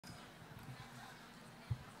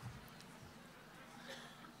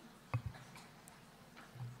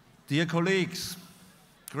Dear colleagues,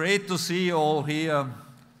 great to see you all here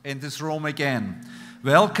in this room again.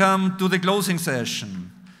 Welcome to the closing session.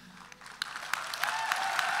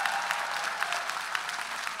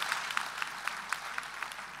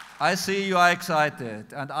 I see you are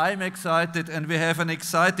excited, and I'm excited, and we have an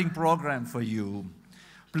exciting program for you.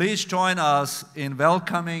 Please join us in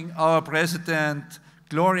welcoming our President,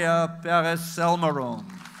 Glòria Pérez-Salmerón.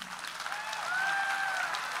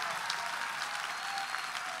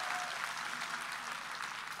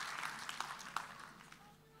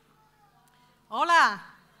 Hola.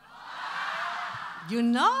 You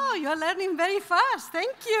know, you're learning very fast.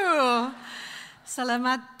 Thank you.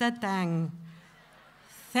 Selamat datang.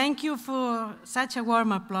 Thank you for such a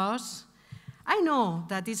warm applause. I know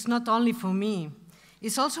that it's not only for me.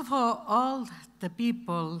 It's also for all the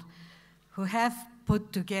people who have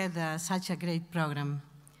put together such a great program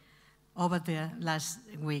over the last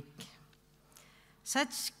week.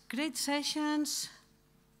 Such great sessions,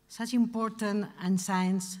 such important and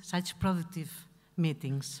science, such productive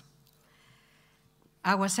meetings.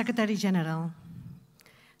 Our Secretary General,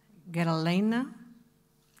 Glòria,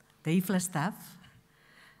 the IFLA staff,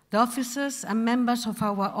 the officers and members of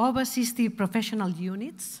our over 60 professional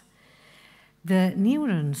units, the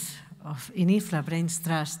neurons in IFLA Brains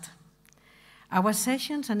Trust, our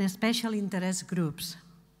sessions and special interest groups.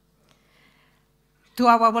 To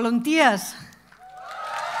our volunteers,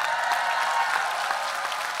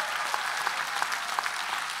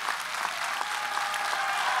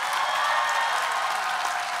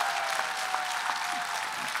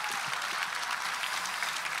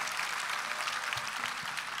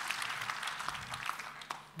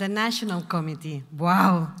 the National Committee.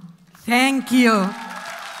 Wow, thank you.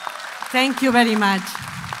 Thank you very much.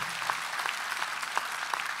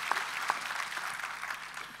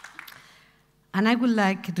 And I would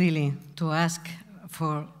like really to ask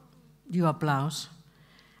for your applause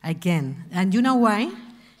again. And you know why?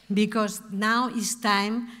 Because now it's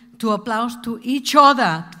time to applaud to each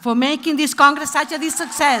other for making this Congress such a big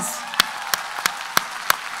success.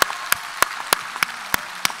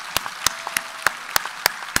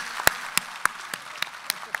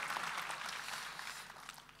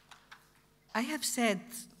 I have said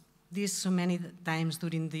this so many times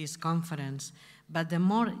during this conference, but the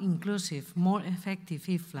more inclusive, more effective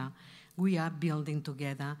IFLA we are building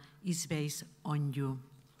together is based on you.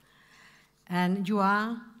 And you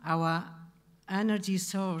are our energy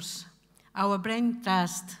source, our brain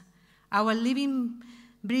trust, our living,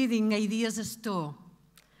 breathing ideas store.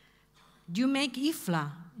 You make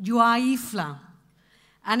IFLA, you are IFLA.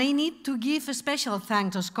 And I need to give a special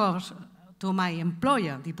thanks, of course, to my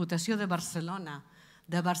employer, Diputació de Barcelona,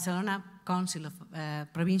 the Barcelona Council of,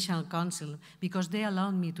 Provincial Council, because they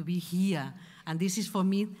allowed me to be here. And this is for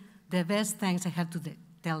me the best thanks I have to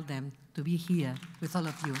tell them, to be here with all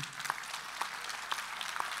of you.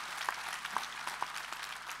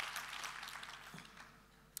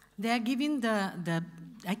 They are giving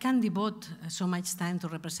I can't devote so much time to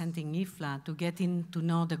representing IFLA, to getting to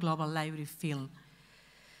know the global library field,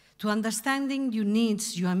 to understanding your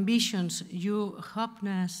needs, your ambitions, your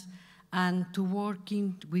hopes, and to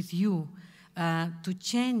working with you to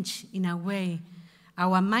change, in a way,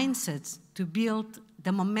 our mindsets, to build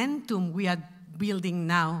the momentum we are building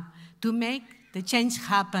now, to make the change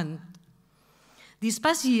happen. This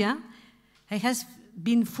past year, it has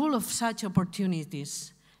been full of such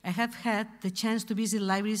opportunities. I have had the chance to visit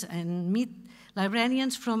libraries and meet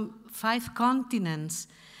librarians from 5 continents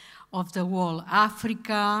of the world: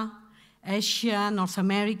 Africa, Asia, North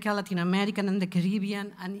America, Latin America, and the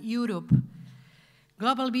Caribbean, and Europe.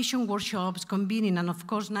 Global Vision workshops, convening, and of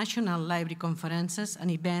course, national library conferences and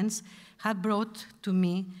events have brought to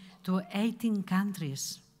me to 18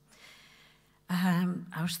 countries.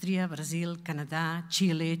 Austria, Brazil, Canada,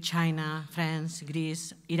 Chile, China, France,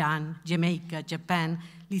 Greece, Iran, Jamaica, Japan,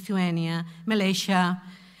 Lithuania, Malaysia,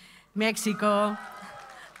 Mexico,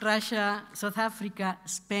 Russia, South Africa,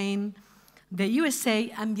 Spain, the USA,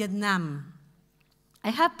 and Vietnam. I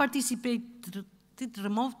have participated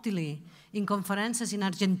remotely in conferences in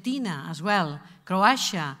Argentina as well,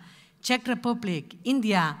 Croatia, Czech Republic,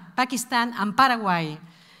 India, Pakistan, and Paraguay.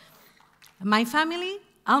 My family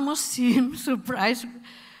almost seems surprised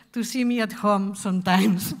to see me at home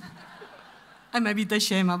sometimes. I'm a bit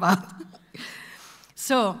ashamed about it.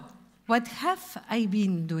 So, what have I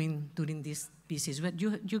been doing during these visits?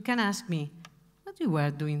 You can ask me, what you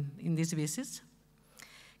were doing in these visits?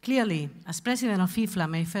 Clearly, as president of IFLA,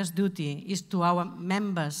 my first duty is to our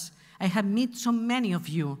members. I have met so many of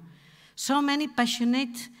you, so many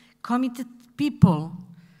passionate, committed people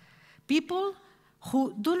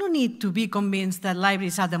who do not need to be convinced that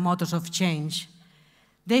libraries are the motors of change.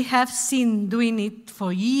 They have seen doing it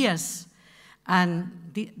for years, and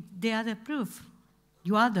they are the proof.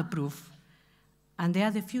 You are the proof. And they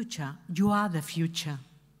are the future. You are the future.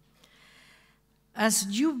 As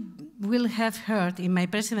you will have heard in my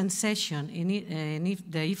president's session,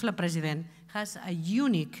 the IFLA president has a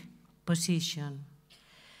unique position.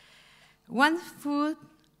 One foot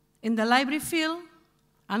in the library field,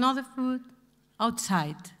 another foot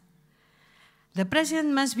outside. The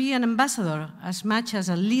president must be an ambassador as much as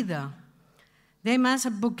a leader. They must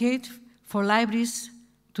advocate for libraries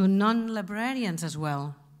to non-librarians as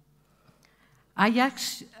well. I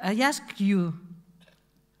ask you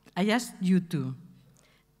to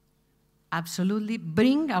absolutely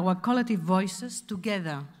bring our collective voices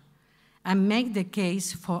together and make the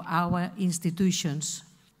case for our institutions.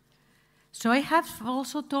 So I have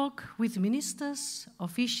also talked with ministers,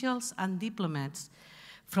 officials, and diplomats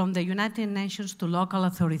from the United Nations to local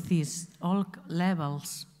authorities, all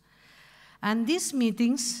levels. And these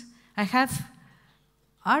meetings, I have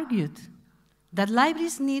argued that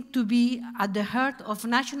libraries need to be at the heart of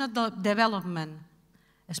national development,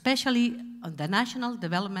 especially on the national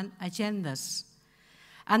development agendas.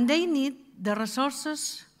 And they need the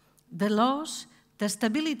resources, the laws, the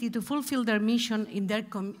stability to fulfill their mission in their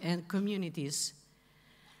communities.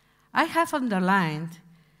 I have underlined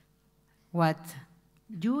what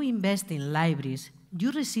you invest in libraries,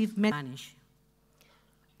 you receive Spanish.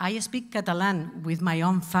 I speak Catalan with my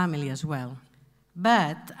own family as well.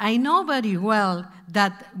 But I know very well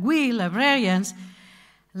that we librarians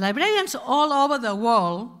all over the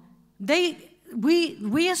world,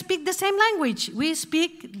 we speak the same language. We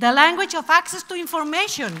speak the language of access to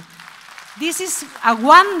information. This is a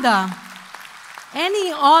wonder.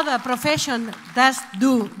 Any other profession does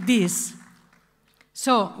do this.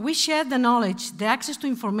 So we share the knowledge, the access to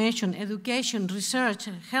information, education, research,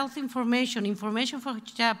 health information, information for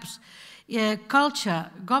jobs, culture,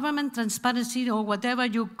 government transparency, or whatever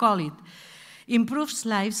you call it, improves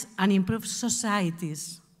lives and improves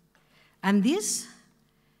societies. And this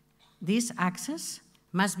access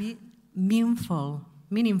must be meaningful,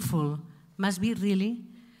 must be really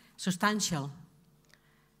substantial.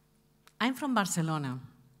 I'm from Barcelona.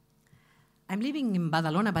 I'm living in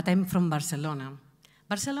Badalona, but I'm from Barcelona.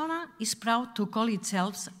 Barcelona is proud to call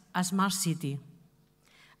itself a smart city,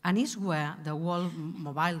 and is where the World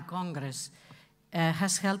Mobile Congress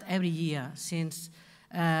has held every year since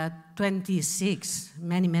 26,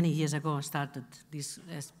 many years ago started this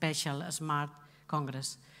special smart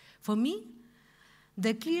Congress. For me,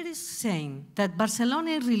 the clearest saying that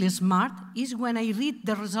Barcelona is really smart is when I read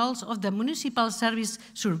the results of the Municipal Service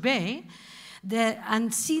Survey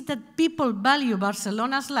and see that people value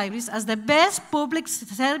Barcelona's libraries as the best public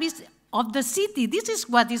service of the city. This is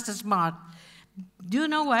what is smart. Do you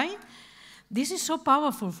know why? This is so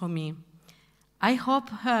powerful for me. I hope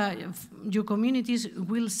your communities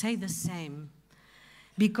will say the same.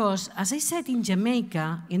 Because, as I said in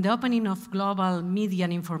Jamaica, in the opening of Global Media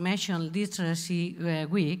and Information Literacy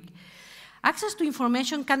Week, access to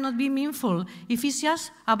information cannot be meaningful if it's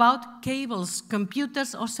just about cables,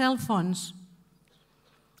 computers, or cell phones.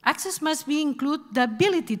 Access must include the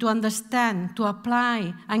ability to understand, to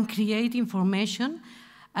apply, and create information,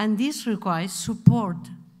 and this requires support,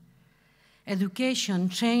 education,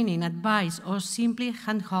 training, advice, or simply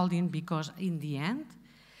hand-holding, because in the end,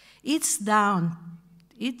 it's down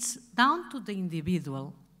to the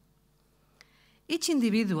individual. Each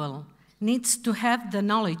individual needs to have the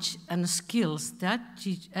knowledge and skills, the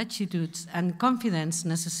attitudes and confidence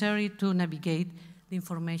necessary to navigate the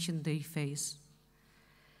information they face.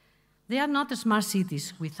 They are not smart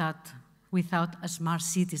cities without smart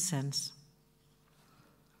citizens.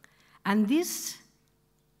 And this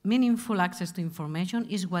meaningful access to information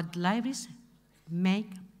is what libraries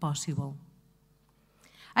make possible.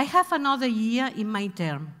 I have another year in my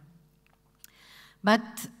term, but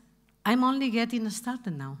I'm only getting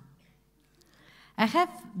started now. I have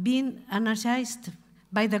been energized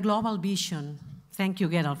by the global vision. Thank you,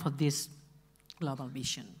 Gerald, for this global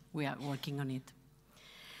vision. We are working on it.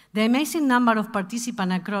 The amazing number of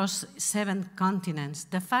participants across 7 continents,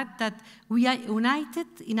 the fact that we are united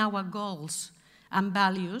in our goals and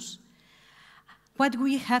values, what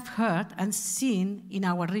we have heard and seen in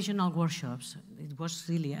our regional workshops. It was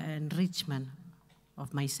really an enrichment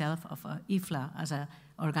of myself, of IFLA as an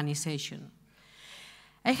organization.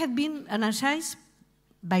 I have been energized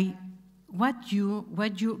by what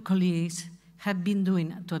you colleagues have been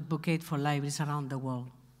doing to advocate for libraries around the world.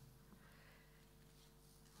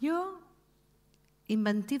 Your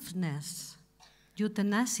inventiveness, your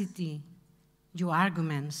tenacity, your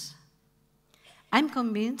arguments. I'm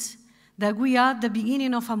convinced that we are the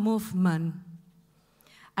beginning of a movement,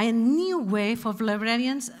 a new wave of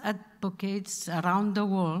librarians advocates around the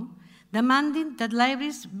world demanding that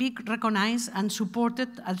libraries be recognized and supported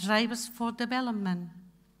as drivers for development.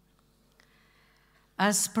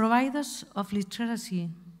 As providers of literacy,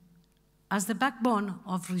 as the backbone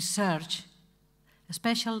of research,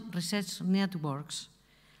 special research networks,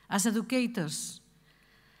 as educators,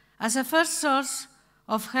 as a first source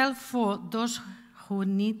of help for those who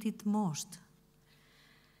need it most,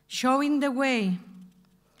 showing the way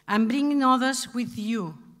and bringing others with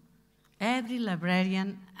you, every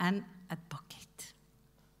librarian and advocate.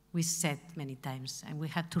 We said many times, and we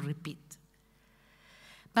had to repeat.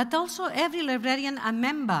 But also every librarian a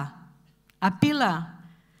member, a pillar,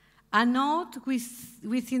 a node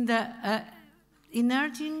within the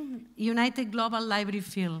emerging United Global Library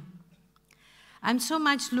field. I'm so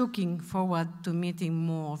much looking forward to meeting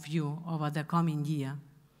more of you over the coming year,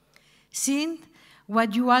 seeing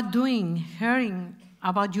what you are doing, hearing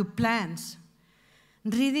about your plans,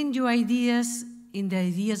 reading your ideas in the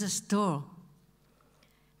ideas store,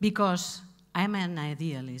 because I'm an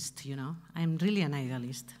idealist, you know. I'm really an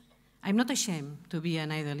idealist. I'm not ashamed to be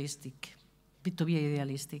idealistic.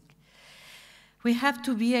 We have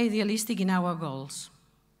to be idealistic in our goals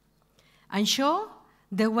and show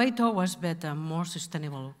the way towards better, more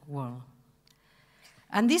sustainable world.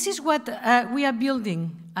 And this is what we are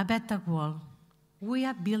building, a better world. We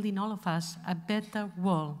are building, all of us, a better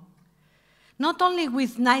world. Not only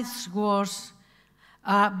with nice words,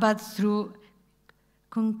 but through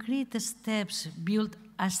concrete steps build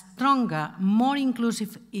a stronger, more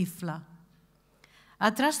inclusive IFLA.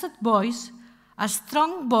 A trusted voice, a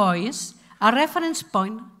strong voice, a reference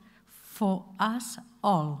point for us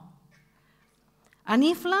all. An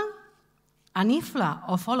IFLA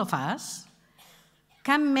of all of us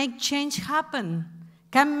can make change happen,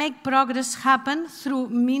 can make progress happen through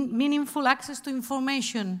meaningful access to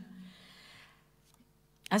information.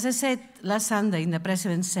 As I said last Sunday in the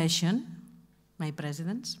president's session, my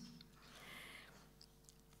presidents,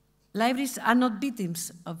 libraries are not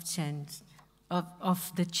victims of change,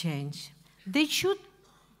 of the change. They should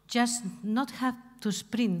just not have to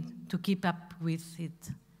sprint to keep up with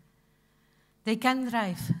it. They can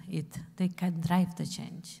drive it. They can drive the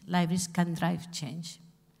change. Libraries can drive change.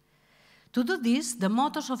 To do this, the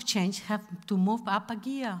motors of change have to move up a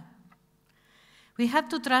gear. We have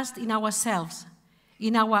to trust in ourselves,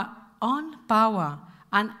 in our own power,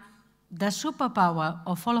 and the superpower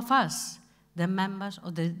of all of us, the members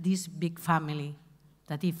of this big family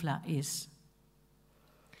that IFLA is.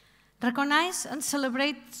 Recognize and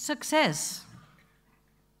celebrate success.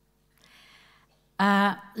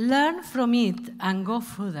 Learn from it and go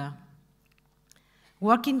further.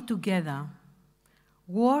 Working together,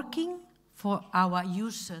 working for our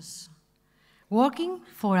users, working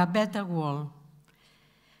for a better world.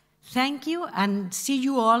 Thank you, and see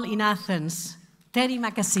you all in Athens. Terry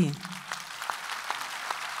Macassi.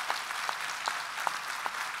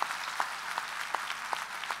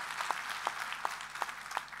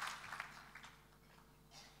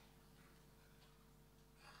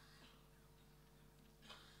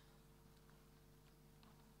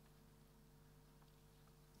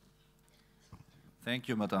 Thank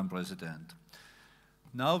you, Madam President.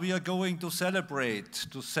 Now we are going to celebrate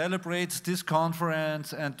this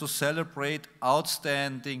conference and to celebrate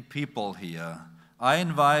outstanding people here. I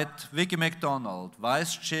invite Vicky MacDonald,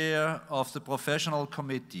 Vice Chair of the Professional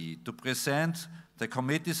Committee, to present the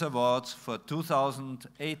committee's awards for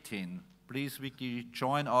 2018. Please, Vicky,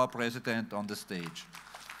 join our President on the stage.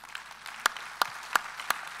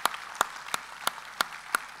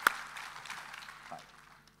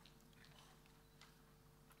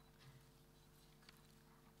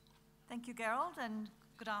 Thank you, Gerald, and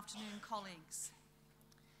good afternoon, colleagues.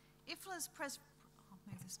 IFLA's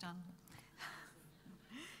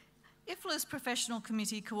Professional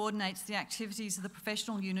Committee coordinates the activities of the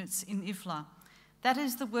professional units in IFLA. That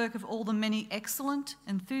is the work of all the many excellent,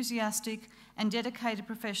 enthusiastic, and dedicated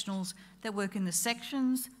professionals that work in the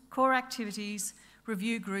sections, core activities,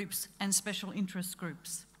 review groups, and special interest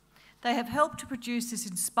groups. They have helped to produce this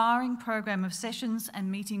inspiring program of sessions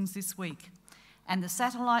and meetings this week, and the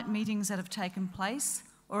satellite meetings that have taken place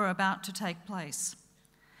or are about to take place.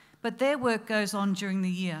 But their work goes on during the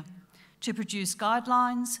year to produce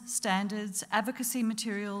guidelines, standards, advocacy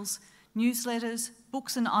materials, newsletters,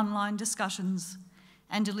 books and online discussions,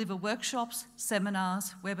 and deliver workshops,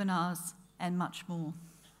 seminars, webinars, and much more.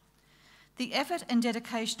 The effort and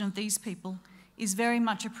dedication of these people is very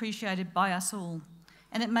much appreciated by us all,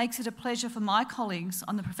 and it makes it a pleasure for my colleagues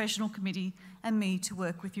on the professional committee and me to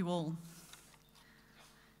work with you all.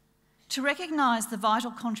 To recognise the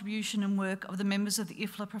vital contribution and work of the members of the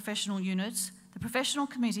IFLA professional units, the professional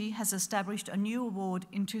committee has established a new award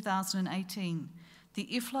in 2018, the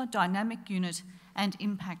IFLA Dynamic Unit and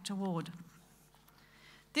Impact Award.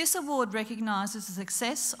 This award recognises the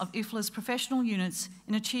success of IFLA's professional units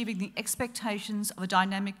in achieving the expectations of a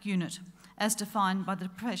dynamic unit, as defined by the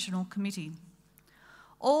professional committee.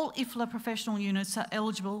 All IFLA professional units are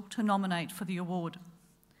eligible to nominate for the award.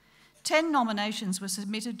 10 nominations were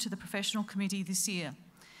submitted to the professional committee this year,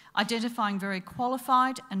 identifying very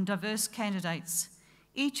qualified and diverse candidates,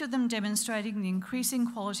 each of them demonstrating the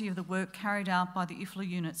increasing quality of the work carried out by the IFLA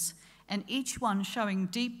units, and each one showing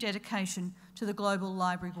deep dedication to the global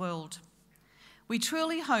library world. We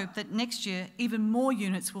truly hope that next year even more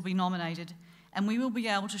units will be nominated, and we will be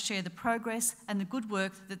able to share the progress and the good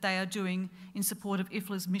work that they are doing in support of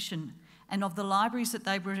IFLA's mission and of the libraries that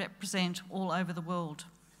they represent all over the world.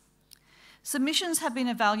 Submissions have been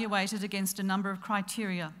evaluated against a number of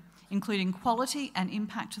criteria, including quality and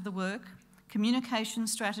impact of the work, communication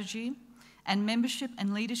strategy, and membership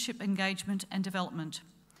and leadership engagement and development.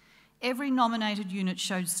 Every nominated unit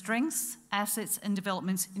showed strengths, assets, and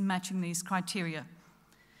developments in matching these criteria.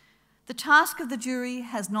 The task of the jury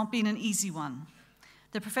has not been an easy one.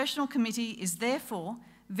 The professional committee is therefore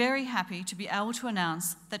very happy to be able to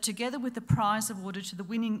announce that together with the prize awarded to the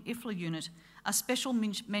winning IFLA unit, a special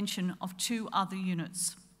mention of 2 other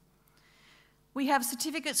units. We have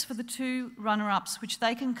certificates for the 2 runner-ups which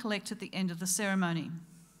they can collect at the end of the ceremony.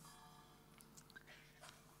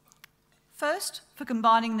 First, for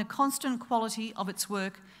combining the constant quality of its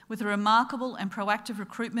work with a remarkable and proactive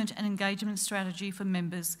recruitment and engagement strategy for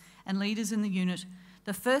members and leaders in the unit,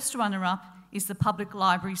 the first runner-up is the Public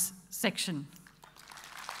Libraries section.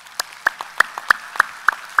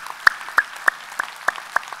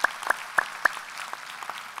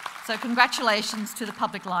 So congratulations to the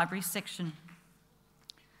Public Libraries section.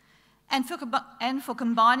 And for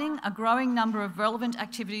combining a growing number of relevant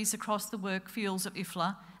activities across the work fields of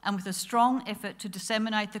IFLA, and with a strong effort to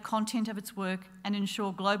disseminate the content of its work and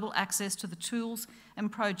ensure global access to the tools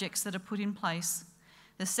and projects that are put in place,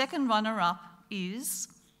 the second runner-up is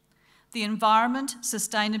the Environment,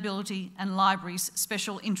 Sustainability and Libraries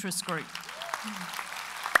Special Interest Group.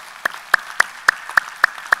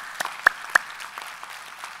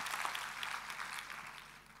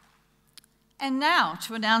 And now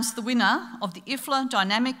to announce the winner of the IFLA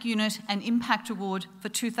Dynamic Unit and Impact Award for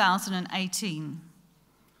 2018.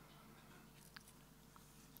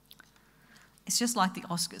 It's just like the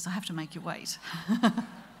Oscars, I have to make you wait.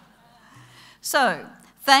 So,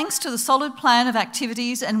 thanks to the solid plan of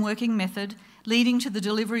activities and working method leading to the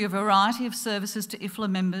delivery of a variety of services to IFLA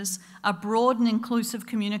members, a broad and inclusive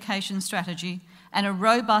communication strategy, and a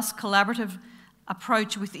robust collaborative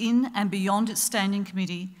approach within and beyond its standing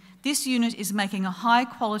committee, this unit is making a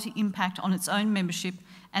high-quality impact on its own membership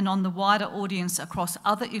and on the wider audience across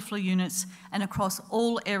other IFLA units and across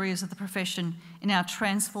all areas of the profession in our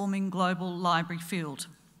transforming global library field.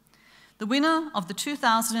 The winner of the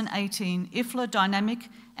 2018 IFLA Dynamic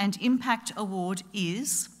and Impact Award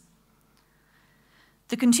is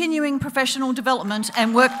the Continuing Professional Development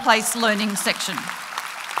and Workplace Learning section.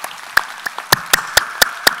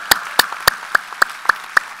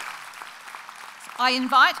 I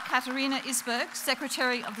invite Katarina Isberg,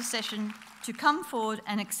 Secretary of the session, to come forward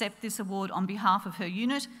and accept this award on behalf of her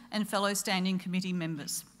unit and fellow standing committee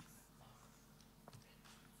members.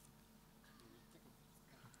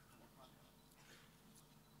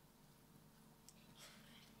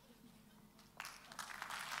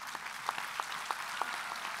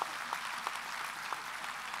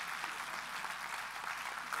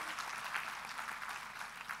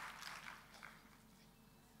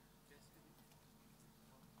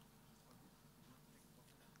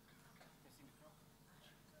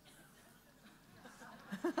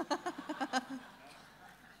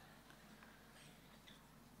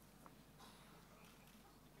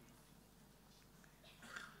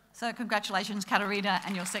 So congratulations, Katarina,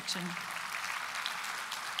 and your section.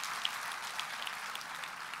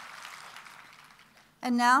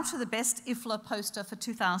 And now to the Best IFLA Poster for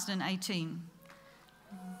 2018.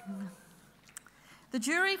 The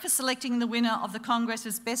jury for selecting the winner of the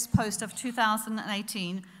Congress's Best Poster of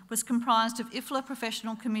 2018 was comprised of IFLA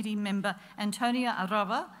Professional Committee member Antonia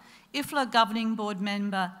Arava, IFLA Governing Board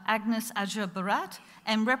member Agnes Aja-Barat,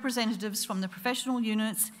 and representatives from the professional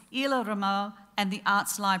units Ila Ramau and the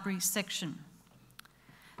Arts Library section.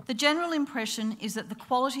 The general impression is that the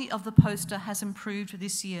quality of the poster has improved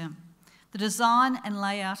this year. The design and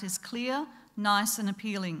layout is clear, nice and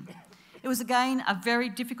appealing. It was again a very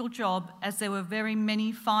difficult job as there were very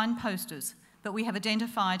many fine posters, but we have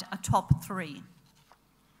identified a top 3.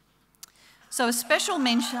 So a special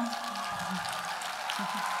mention...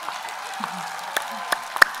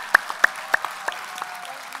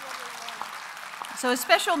 So a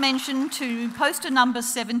special mention to poster number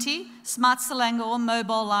 70, Smart Selangor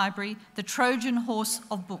Mobile Library, the Trojan Horse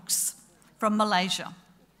of Books, from Malaysia.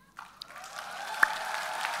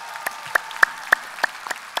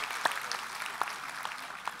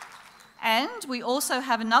 And we also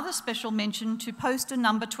have another special mention to poster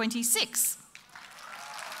number 26,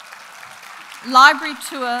 Library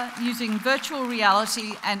Tour using Virtual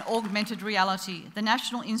Reality and Augmented Reality, the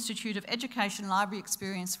National Institute of Education Library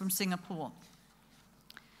Experience from Singapore.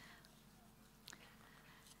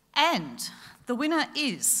 And the winner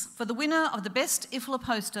is, for the winner of the Best IFLA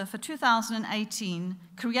Poster for 2018,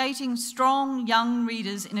 Creating Strong Young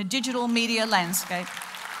Readers in a Digital Media Landscape,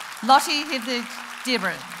 Lottie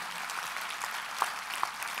Hivde-Diebre.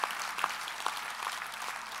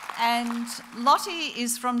 And Lottie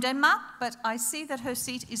is from Denmark, but I see that her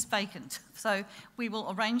seat is vacant. So we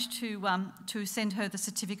will arrange to send her the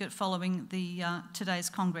certificate following today's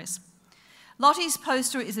Congress. Lottie's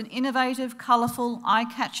poster is an innovative, colourful,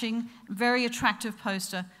 eye-catching, very attractive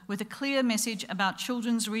poster with a clear message about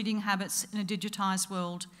children's reading habits in a digitised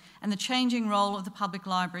world and the changing role of the public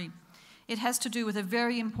library. It has to do with a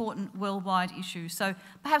very important worldwide issue. So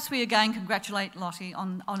perhaps we again congratulate Lottie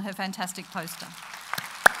on her fantastic poster.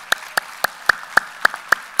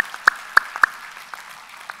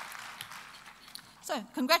 So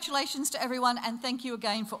congratulations to everyone, and thank you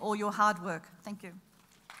again for all your hard work. Thank you.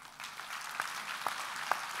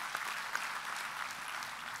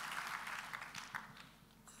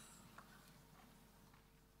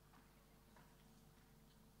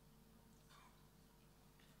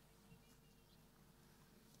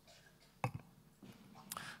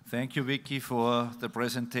 Thank you, Vicky, for the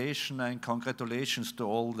presentation, and congratulations to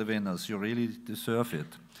all the winners. You really deserve it.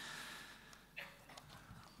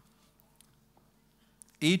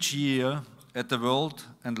 Each year at the World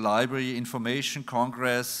and Library Information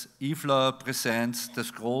Congress, IFLA presents the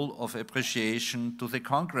Scroll of Appreciation to the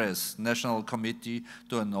Congress National Committee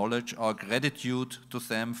to acknowledge our gratitude to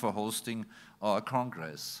them for hosting our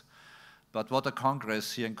Congress. But what a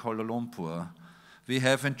Congress here in Kuala Lumpur. We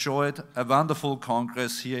have enjoyed a wonderful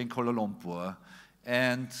Congress here in Kuala Lumpur,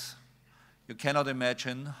 and you cannot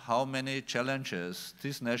imagine how many challenges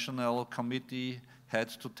this National Committee had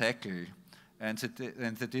to tackle, and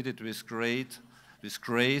they did it with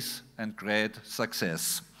grace and great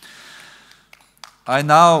success. I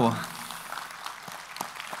now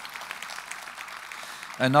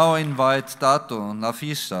invite Dato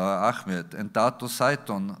Nafisa Ahmed and Dato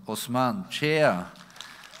Saiton Osman, Chair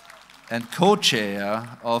and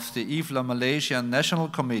co-chair of the IFLA Malaysian National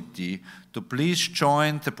Committee, to please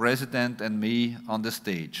join the President and me on the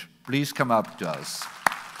stage. Please come up to us.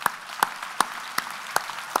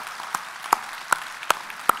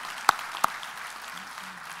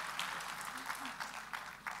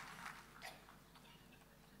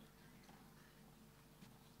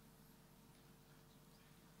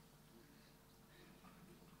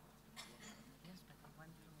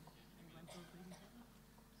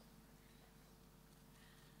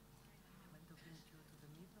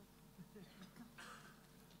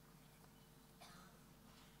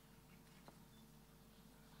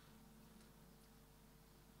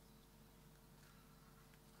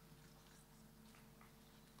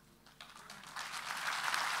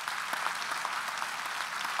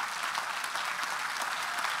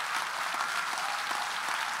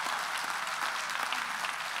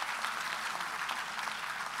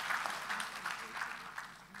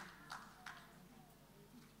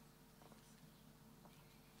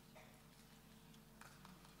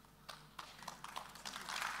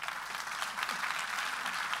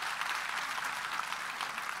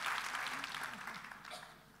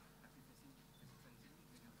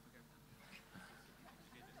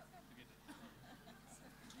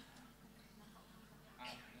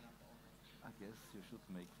 Yes, you should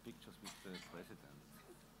make pictures with the president.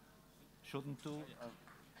 Shouldn't do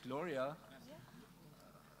Glòria,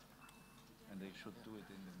 and they should do it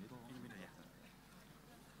in the middle.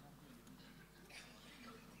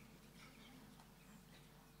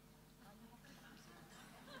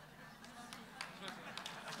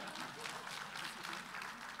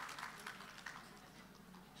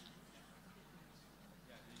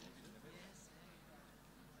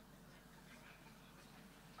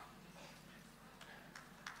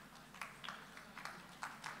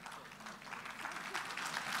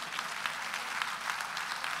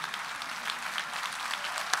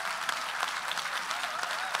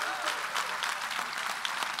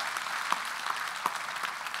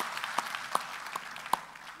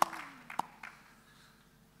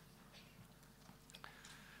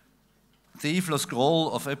 The IFLA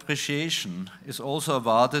Scroll of Appreciation is also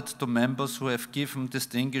awarded to members who have given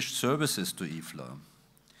distinguished services to IFLA.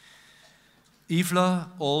 IFLA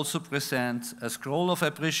also presents a Scroll of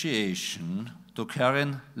Appreciation to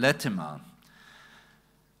Karen Latimer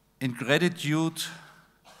in gratitude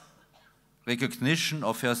recognition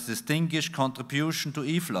of her distinguished contribution to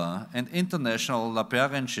IFLA and international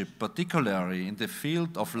librarianship, particularly in the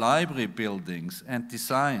field of library buildings and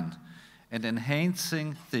design, and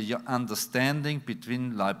enhancing the understanding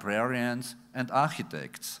between librarians and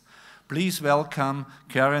architects. Please welcome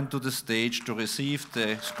Karen to the stage to receive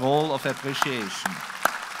the Scroll of Appreciation.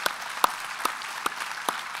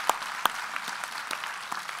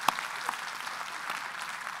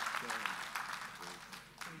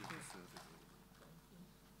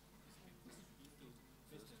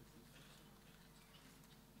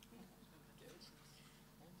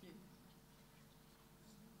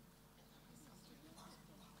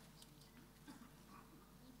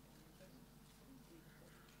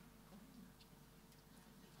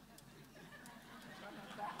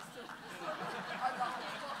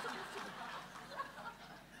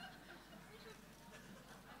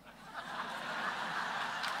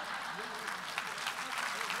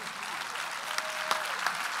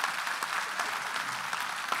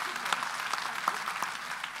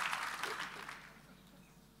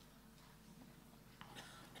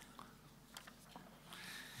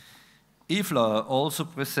 IFLA also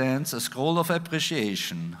presents a Scroll of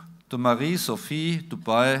Appreciation to Marie-Sophie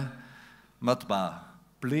Dubai-Matba.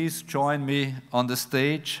 Please join me on the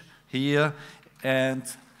stage here, and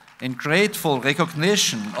in grateful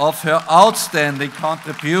recognition of her outstanding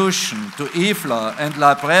contribution to IFLA and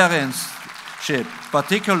librarianship,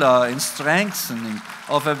 particularly in strengthening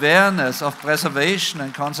of awareness of preservation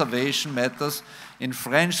and conservation matters in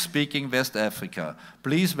French-speaking West Africa.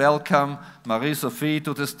 Please welcome Marie-Sophie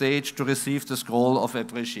to the stage to receive the Scroll of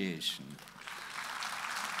Appreciation.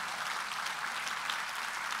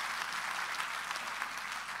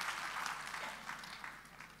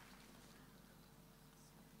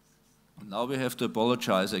 Now we have to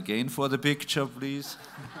apologize again for the picture, please.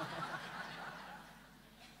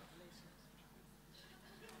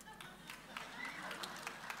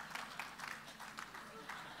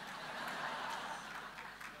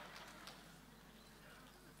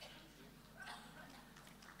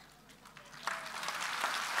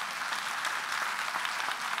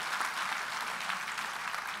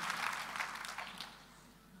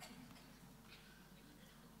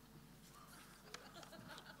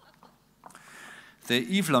 The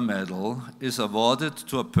IFLA Medal is awarded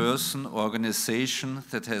to a person or organization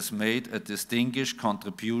that has made a distinguished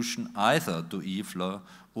contribution either to IFLA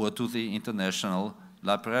or to the international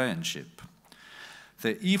librarianship.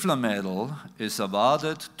 The IFLA Medal is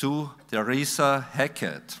awarded to Teresa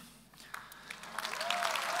Hackett.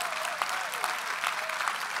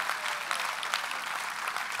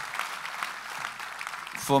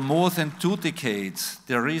 For more than 2 decades,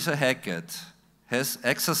 Teresa Hackett has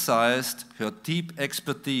exercised her deep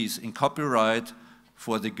expertise in copyright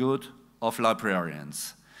for the good of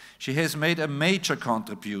librarians. She has made a major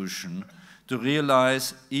contribution to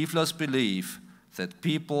realize IFLA's belief that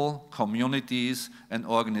people, communities, and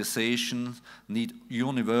organizations need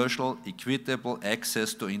universal, equitable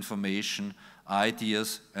access to information,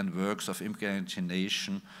 ideas, and works of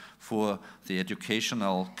imagination for the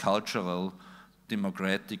educational, cultural,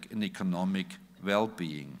 democratic, and economic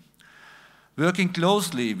well-being. Working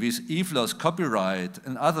closely with IFLA's Copyright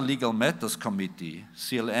and Other Legal Matters Committee,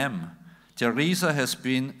 CLM, Teresa has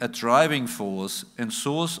been a driving force and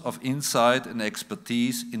source of insight and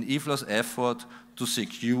expertise in IFLA's effort to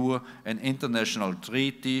secure an international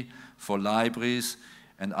treaty for libraries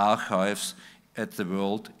and archives at the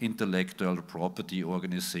World Intellectual Property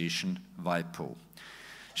Organization, WIPO.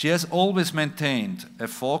 She has always maintained a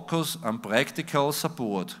focus on practical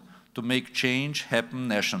support to make change happen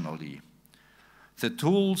nationally. The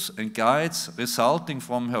tools and guides resulting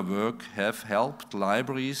from her work have helped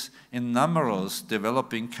libraries in numerous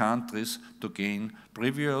developing countries to gain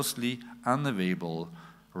previously unavailable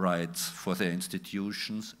rights for their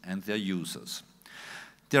institutions and their users.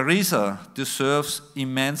 Teresa deserves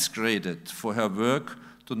immense credit for her work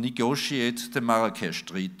to negotiate the Marrakesh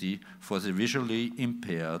Treaty for the visually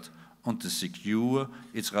impaired and to secure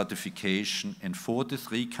its ratification in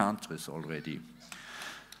 43 countries already.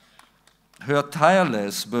 Her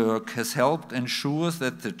tireless work has helped ensure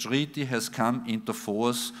that the treaty has come into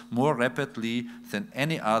force more rapidly than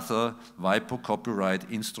any other WIPO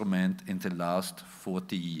copyright instrument in the last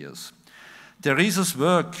 40 years. Teresa's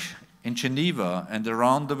work in Geneva and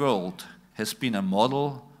around the world has been a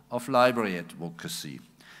model of library advocacy.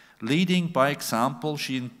 Leading by example,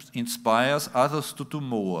 she inspires others to do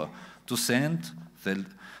more, to send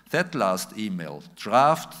that last email,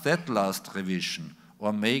 draft that last revision,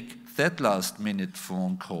 or make that last-minute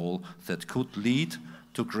phone call that could lead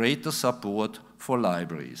to greater support for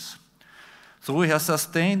libraries. Through her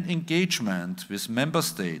sustained engagement with member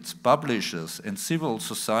states, publishers, and civil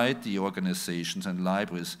society organizations and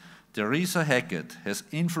libraries, Teresa Hackett has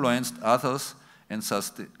influenced others and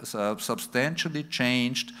substantially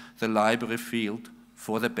changed the library field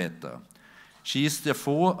for the better. She is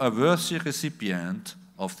therefore a worthy recipient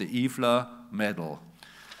of the IFLA medal.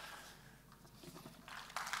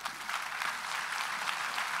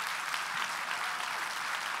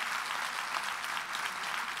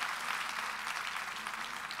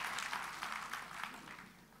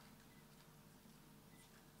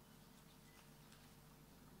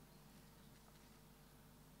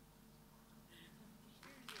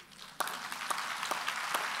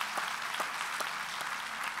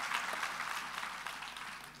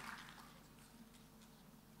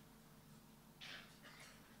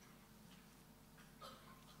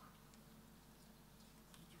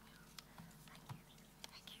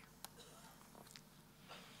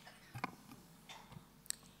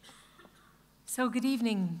 So good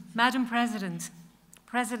evening, Madam President,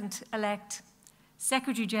 President-elect,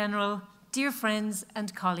 Secretary-General, dear friends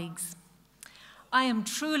and colleagues. I am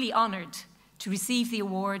truly honoured to receive the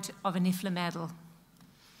award of an IFLA medal.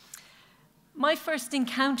 My first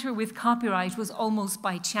encounter with copyright was almost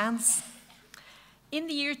by chance. In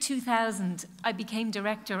the year 2000, I became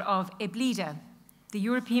director of EBLIDA, the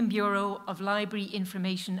European Bureau of Library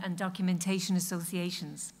Information and Documentation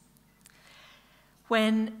Associations.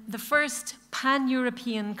 When the first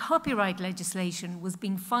pan-European copyright legislation was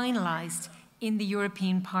being finalised in the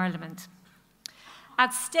European Parliament.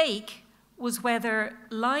 At stake was whether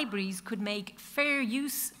libraries could make fair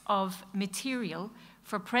use of material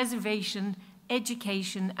for preservation,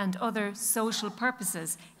 education, and other social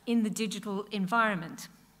purposes in the digital environment.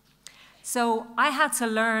 So I had to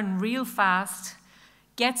learn real fast,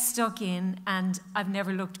 get stuck in, and I've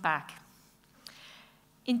never looked back.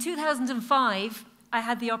 In 2005, I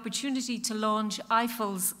had the opportunity to launch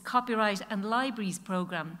IFL's Copyright and Libraries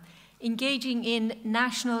programme, engaging in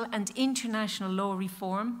national and international law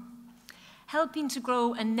reform, helping to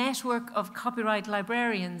grow a network of copyright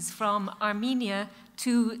librarians from Armenia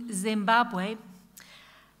to Zimbabwe,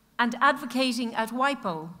 and advocating at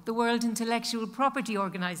WIPO, the World Intellectual Property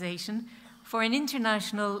Organization, for an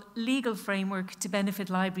international legal framework to benefit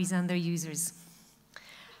libraries and their users.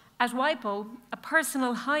 At WIPO, a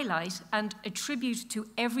personal highlight and a tribute to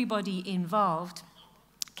everybody involved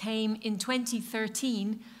came in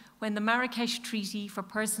 2013 when the Marrakesh Treaty for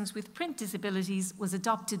Persons with Print Disabilities was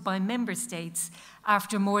adopted by member states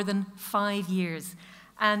after more than 5 years.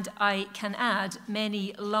 And I can add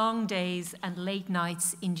many long days and late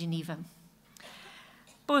nights in Geneva.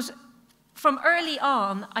 But from early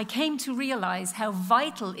on, I came to realize how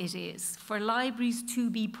vital it is for libraries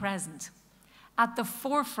to be present at the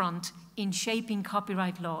forefront in shaping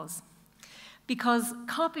copyright laws, because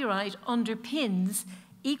copyright underpins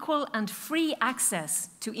equal and free access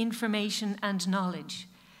to information and knowledge,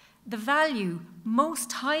 the value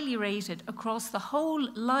most highly rated across the whole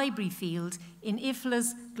library field in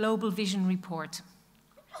IFLA's Global Vision Report.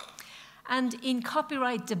 And in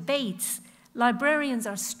copyright debates, librarians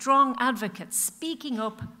are strong advocates speaking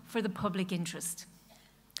up for the public interest.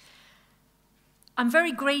 I'm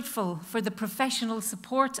very grateful for the professional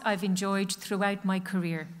support I've enjoyed throughout my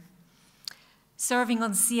career. Serving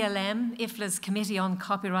on CLM, IFLA's Committee on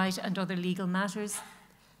Copyright and Other Legal Matters,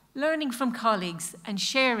 learning from colleagues and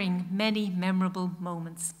sharing many memorable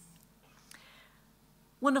moments.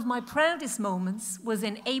 One of my proudest moments was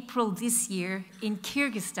in April this year in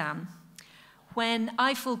Kyrgyzstan, when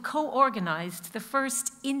IFL co-organized the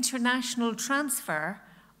first international transfer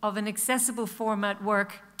of an accessible format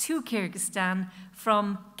work to Kyrgyzstan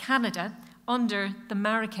from Canada under the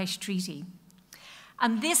Marrakesh Treaty.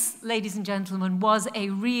 And this, ladies and gentlemen, was a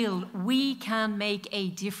real we can make a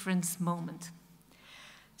difference moment.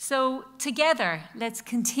 So together, let's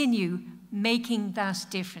continue making that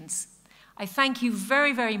difference. I thank you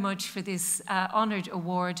very, very much for this honoured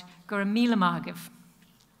award. Gur míle mágaibh.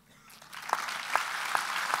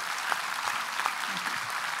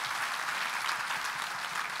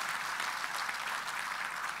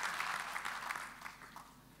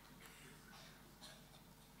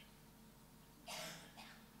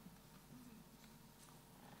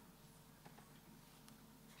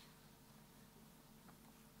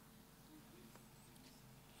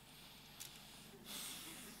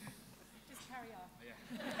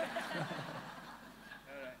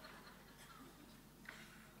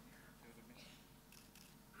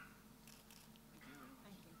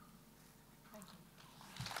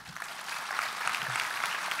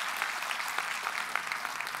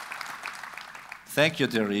 Thank you,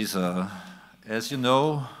 Teresa. As you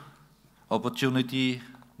know, opportunity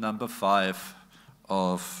number 5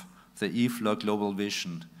 of the IFLA Global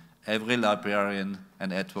Vision, every librarian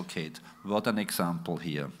and advocate. What an example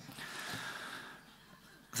here.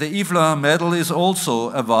 The IFLA medal is also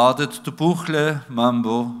awarded to Buchle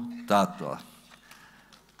Mambo Dato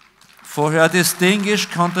for her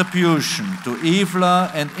distinguished contribution to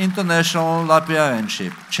IFLA and international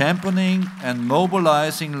librarianship, championing and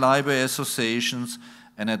mobilizing library associations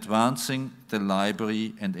and advancing the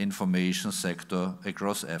library and information sector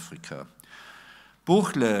across Africa.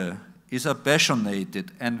 Buchle is a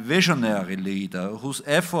passionate and visionary leader whose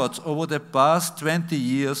efforts over the past 20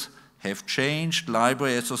 years have changed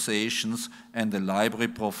library associations and the library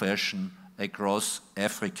profession across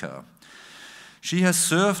Africa. She has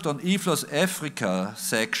served on IFLA's Africa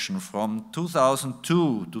section from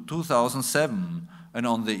 2002 to 2007 and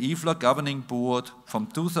on the IFLA governing board from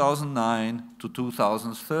 2009 to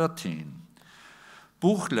 2013.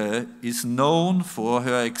 Buchle is known for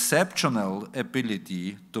her exceptional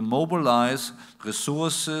ability to mobilize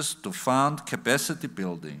resources to fund capacity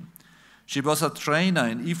building. She was a trainer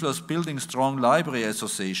in IFLA's Building Strong Library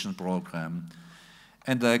Association program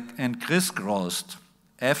and crisscrossed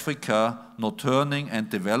Africa, nurturing and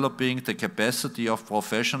developing the capacity of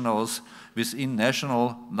professionals within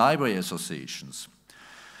national library associations.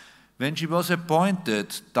 When she was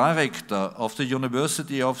appointed director of the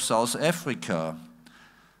University of South Africa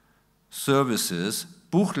Services,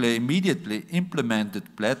 Buchle immediately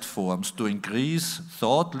implemented platforms to increase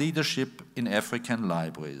thought leadership in African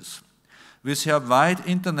libraries. With her wide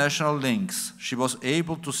international links, she was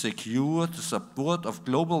able to secure the support of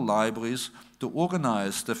global libraries to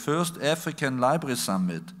organize the first African Library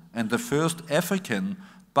Summit and the first African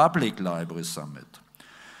Public Library Summit.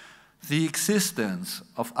 The existence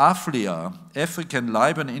of IFLA, African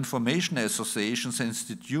Library and Information Associations and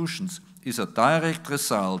Institutions, is a direct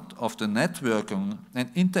result of the networking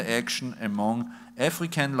and interaction among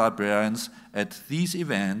African librarians at these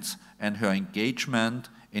events and her engagement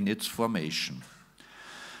in its formation.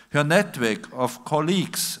 Her network of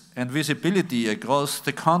colleagues and visibility across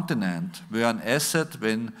the continent were an asset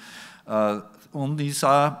when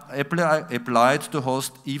UNISA applied to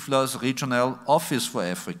host IFLA's regional office for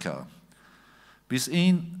Africa.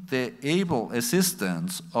 Within the able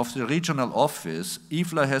assistance of the regional office,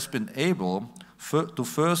 IFLA has been able to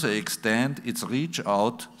further extend its reach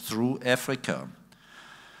out through Africa.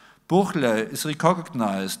 Buchle is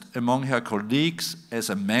recognized among her colleagues as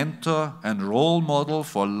a mentor and role model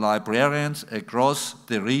for librarians across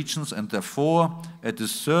the regions and therefore a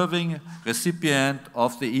deserving recipient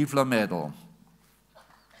of the IFLA medal.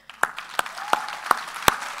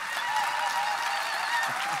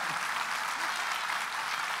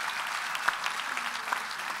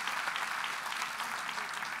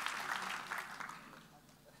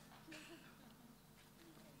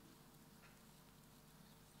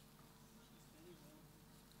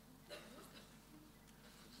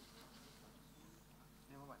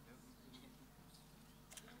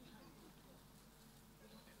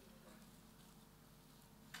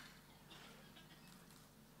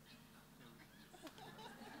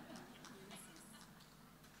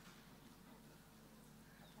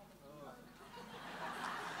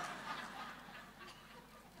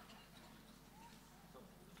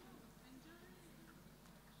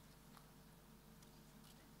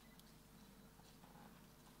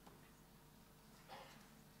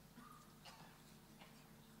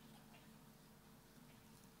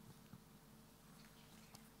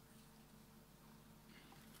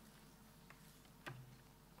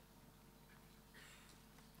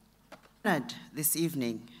 Honored this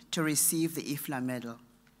evening to receive the IFLA medal.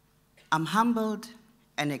 I'm humbled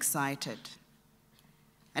and excited.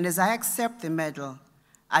 And as I accept the medal,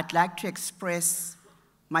 I'd like to express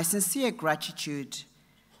my sincere gratitude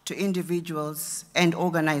to individuals and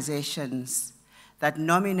organizations that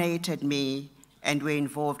nominated me and were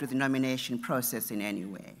involved with the nomination process in any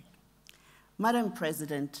way. Madam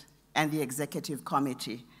President and the Executive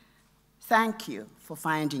Committee, thank you for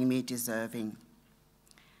finding me deserving.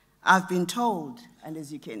 I've been told, and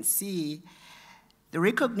as you can see, the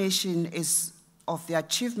recognition is of the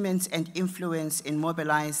achievements and influence in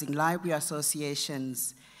mobilizing library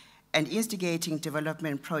associations and instigating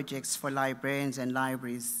development projects for librarians and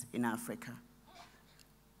libraries in Africa.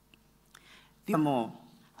 Furthermore,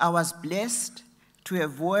 I was blessed to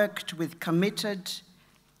have worked with committed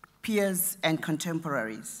peers and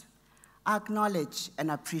contemporaries. I acknowledge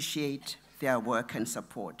and appreciate their work and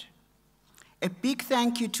support. A big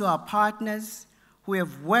thank you to our partners who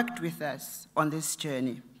have worked with us on this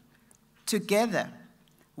journey. Together,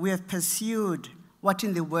 we have pursued what,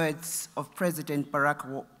 in the words of President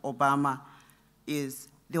Barack Obama, is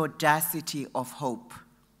the audacity of hope.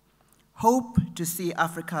 Hope to see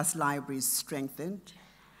Africa's libraries strengthened,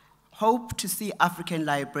 hope to see African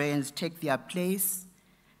librarians take their place,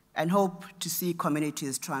 and hope to see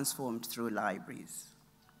communities transformed through libraries.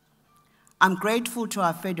 I'm grateful to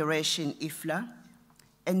our federation, IFLA,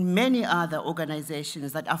 and many other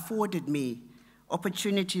organizations that afforded me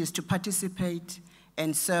opportunities to participate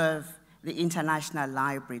and serve the international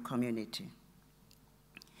library community.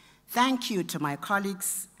 Thank you to my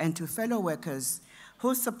colleagues and to fellow workers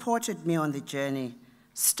who supported me on the journey,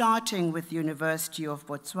 starting with the University of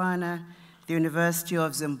Botswana, the University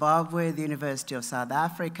of Zimbabwe, the University of South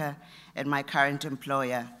Africa, and my current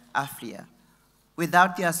employer, IFLA.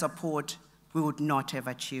 Without their support, we would not have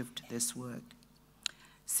achieved this work.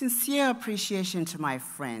 Sincere appreciation to my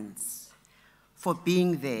friends for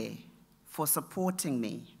being there, for supporting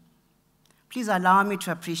me. Please allow me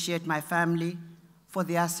to appreciate my family for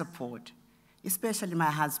their support, especially my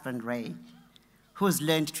husband, Ray, who's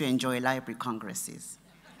learned to enjoy library congresses.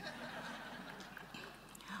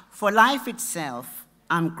 For life itself,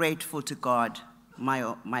 I'm grateful to God,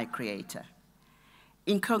 my creator.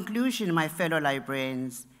 In conclusion, my fellow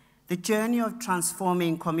librarians, the journey of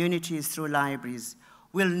transforming communities through libraries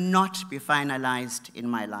will not be finalized in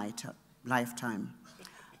my lifetime.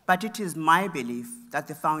 But it is my belief that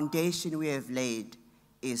the foundation we have laid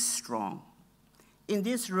is strong. In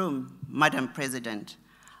this room, Madam President,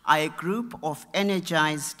 are a group of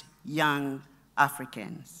energized young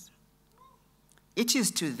Africans. It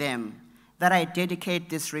is to them that I dedicate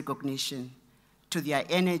this recognition, to their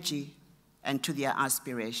energy and to their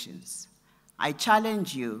aspirations. I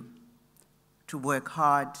challenge you to work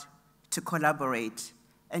hard, to collaborate,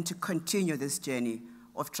 and to continue this journey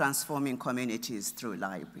of transforming communities through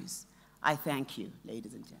libraries. I thank you,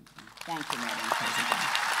 ladies and gentlemen. Thank you, Madam President.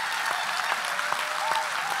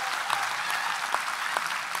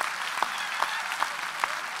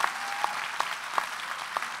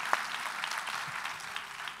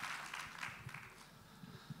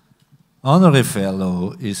 Honorary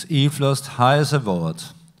Fellow is IFLA's highest award.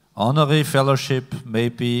 Honorary Fellowship may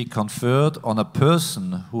be conferred on a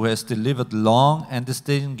person who has delivered long and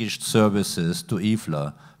distinguished services to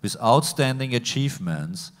IFLA with outstanding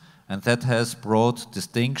achievements and that has brought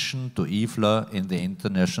distinction to IFLA in the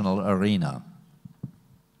international arena.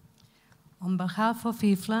 On behalf of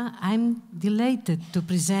IFLA, I'm delighted to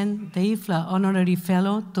present the IFLA Honorary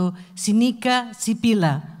Fellow to Sinika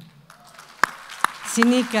Sipila.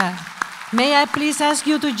 Sinika, may I please ask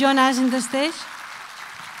you to join us in the stage?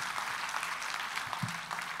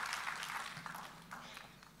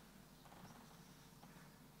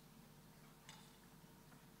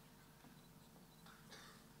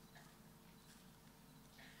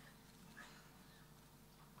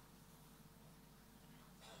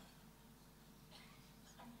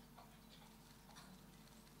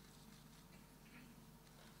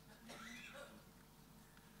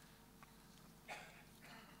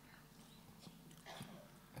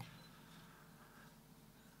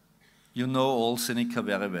 You know all Sinika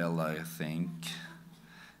very well, I think.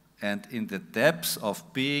 And in the depths of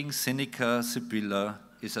being Sinika Sipila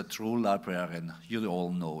is a true librarian. You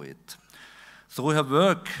all know it. Through her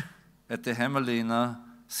work at the Hämeenlinna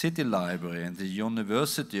City Library and the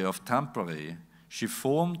University of Tampere, she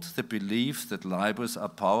formed the belief that libraries are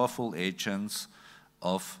powerful agents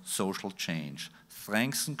of social change,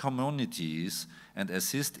 strengthen communities, and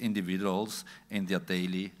assist individuals in their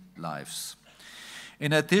daily lives.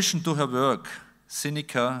 In addition to her work,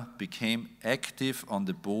 Sinika became active on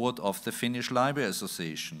the board of the Finnish Library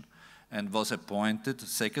Association and was appointed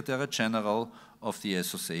Secretary General of the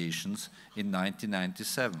associations in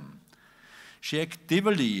 1997. She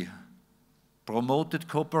actively promoted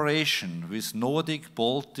cooperation with Nordic,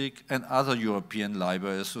 Baltic, and other European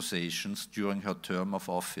library associations during her term of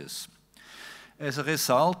office. As a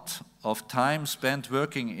result of time spent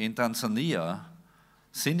working in Tanzania,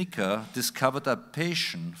 Sinika discovered a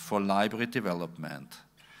passion for library development.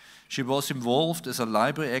 She was involved as a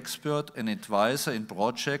library expert and advisor in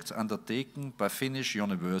projects undertaken by Finnish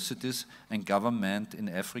universities and government in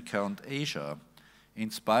Africa and Asia,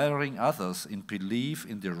 inspiring others in belief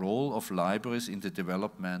in the role of libraries in the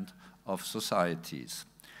development of societies.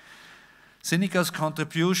 Sinika's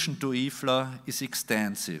contribution to IFLA is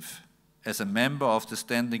extensive. As a member of the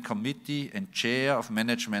Standing Committee and Chair of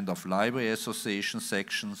Management of Library Association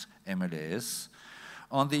Sections, MLS,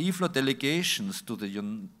 on the IFLA delegations to the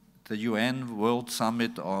UN World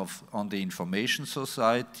Summit on the Information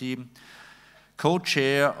Society,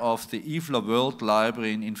 co-chair of the IFLA World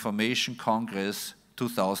Library and Information Congress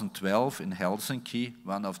 2012 in Helsinki,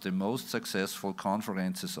 one of the most successful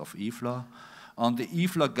conferences of IFLA, on the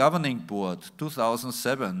IFLA Governing Board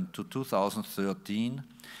 2007 to 2013,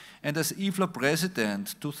 and as IFLA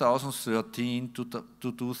President 2013 to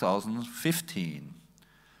 2015.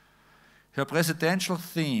 Her presidential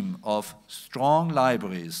theme of strong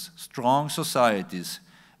libraries, strong societies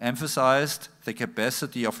emphasized the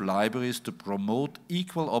capacity of libraries to promote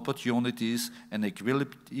equal opportunities and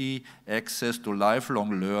equality access to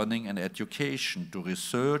lifelong learning and education, to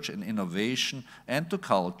research and innovation, and to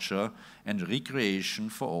culture and recreation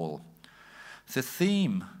for all. The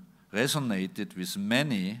theme resonated with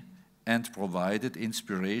many and provided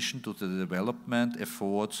inspiration to the development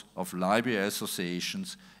efforts of library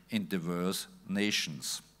associations in diverse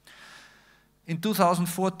nations. In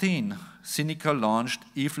 2014, Sinica launched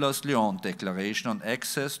IFLA's Lyon Declaration on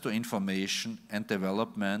Access to Information and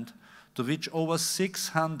Development, to which over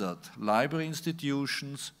 600 library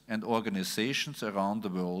institutions and organizations around the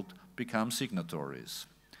world become signatories.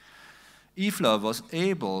 IFLA was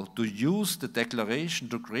able to use the declaration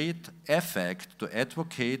to great effect to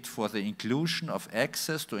advocate for the inclusion of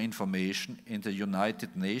access to information in the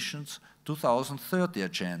United Nations 2030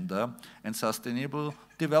 Agenda and Sustainable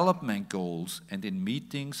Development Goals and in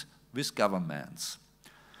meetings with governments.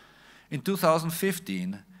 In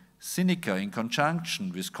 2015, Sinica, in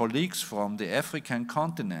conjunction with colleagues from the African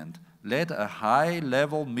continent, led a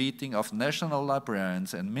high-level meeting of national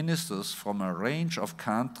librarians and ministers from a range of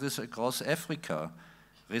countries across Africa,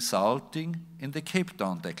 resulting in the Cape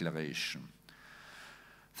Town Declaration.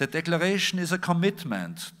 The declaration is a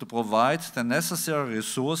commitment to provide the necessary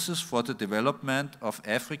resources for the development of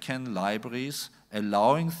African libraries,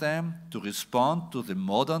 allowing them to respond to the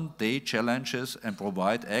modern-day challenges and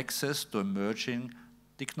provide access to emerging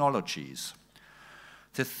technologies.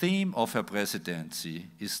 The theme of her presidency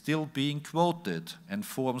is still being quoted and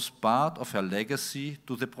forms part of her legacy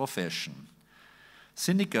to the profession.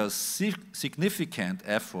 Sinica's significant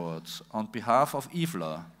efforts on behalf of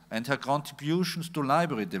IFLA and her contributions to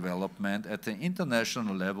library development at the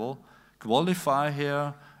international level qualify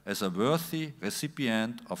her as a worthy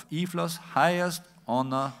recipient of IFLA's highest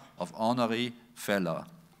honor of honorary fellow.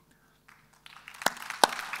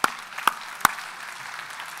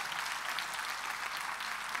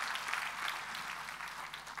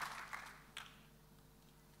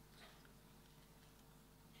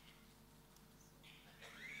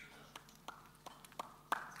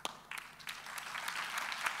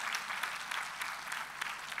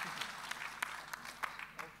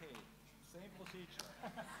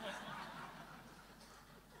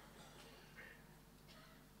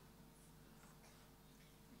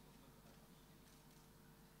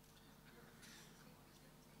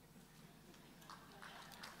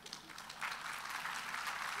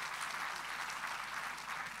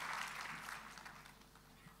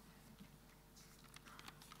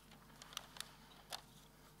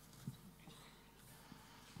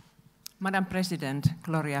 Madam President,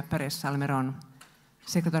 Glòria Pérez-Salmerón,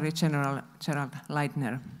 Secretary General Gerald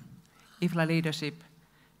Leitner, IFLA leadership,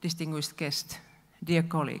 distinguished guests, dear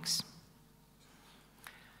colleagues.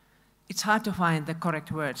 It's hard to find the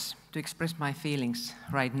correct words to express my feelings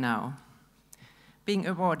right now. Being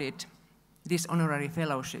awarded this honorary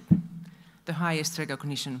fellowship, the highest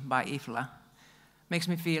recognition by IFLA, makes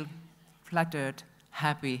me feel flattered,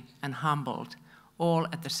 happy, and humbled, all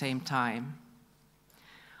at the same time.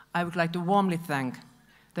 I would like to warmly thank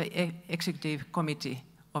the Executive Committee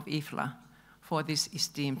of IFLA for this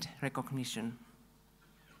esteemed recognition.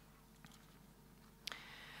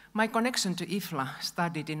 My connection to IFLA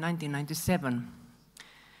started in 1997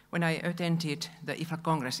 when I attended the IFLA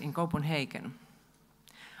Congress in Copenhagen.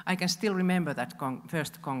 I can still remember that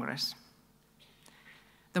first Congress.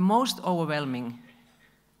 The most overwhelming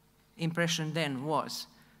impression then was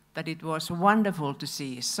that it was wonderful to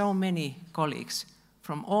see so many colleagues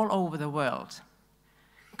from all over the world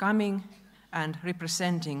coming and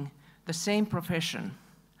representing the same profession,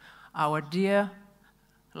 our dear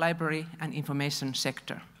library and information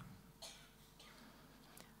sector.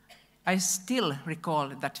 I still recall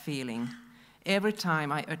that feeling every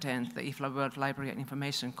time I attend the IFLA World Library and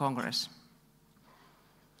Information Congress.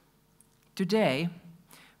 Today,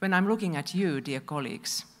 when I'm looking at you, dear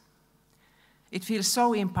colleagues, it feels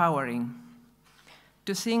so empowering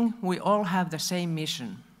to think we all have the same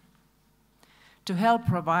mission, to help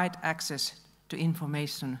provide access to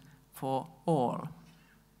information for all.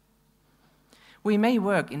 We may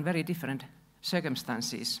work in very different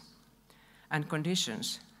circumstances and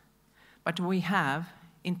conditions, but we have,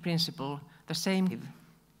 in principle, the same,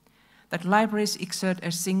 that libraries exert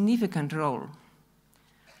a significant role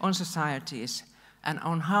on societies and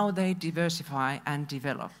on how they diversify and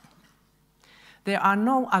develop. There are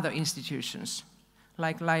no other institutions,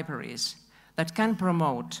 like libraries, that can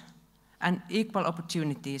promote equal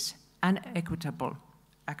opportunities and equitable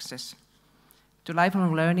access to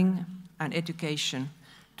lifelong learning and education,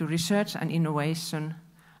 to research and innovation,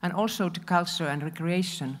 and also to culture and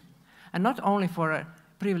recreation, and not only for a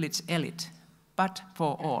privileged elite, but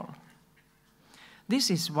for all. This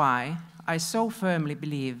is why I so firmly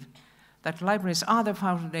believe that libraries are the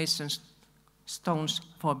foundation stones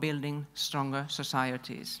for building stronger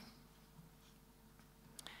societies.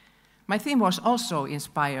 My theme was also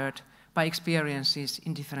inspired by experiences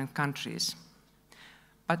in different countries,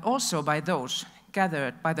 but also by those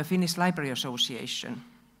gathered by the Finnish Library Association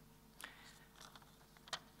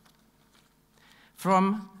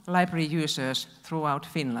from library users throughout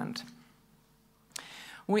Finland.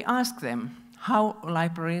 We asked them how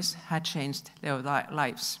libraries had changed their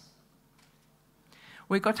lives.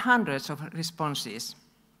 We got hundreds of responses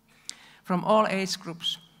from all age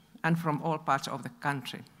groups and from all parts of the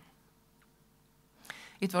country.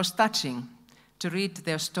 It was touching to read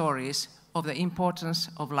their stories of the importance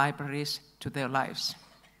of libraries to their lives,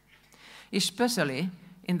 especially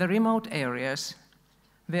in the remote areas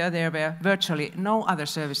where there were virtually no other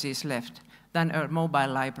services left than a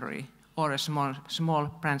mobile library or a small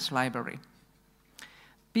branch library.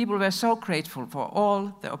 People were so grateful for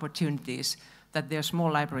all the opportunities that their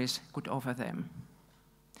small libraries could offer them.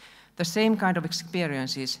 The same kind of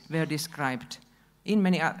experiences were described in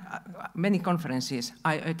many conferences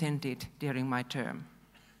I attended during my term.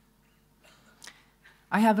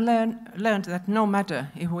 I have learned that no matter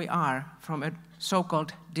if we are from a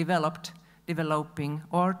so-called developed, developing,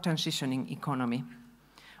 or transitioning economy,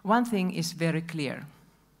 one thing is very clear.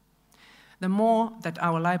 The more that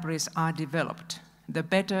our libraries are developed, the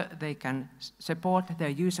better they can support their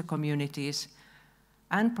user communities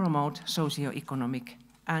and promote socio-economic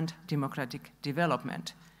and democratic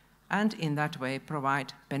development, and in that way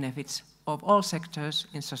provide benefits of all sectors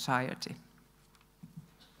in society.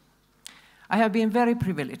 I have been very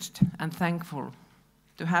privileged and thankful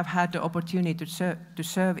to have had the opportunity to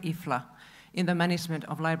serve IFLA in the management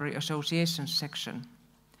of Library Association section,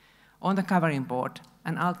 on the governing board,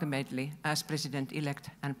 and ultimately as president-elect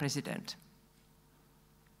and president.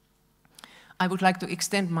 I would like to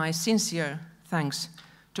extend my sincere thanks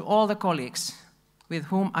to all the colleagues with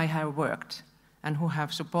whom I have worked and who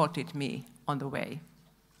have supported me on the way.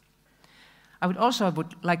 I would also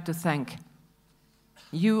like to thank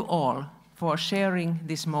you all for sharing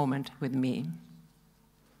this moment with me.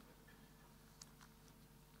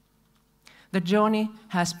 The journey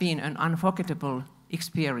has been an unforgettable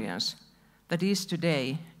experience that is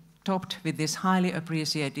today topped with this highly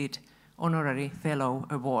appreciated Honorary Fellow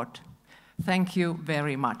Award. Thank you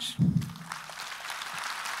very much.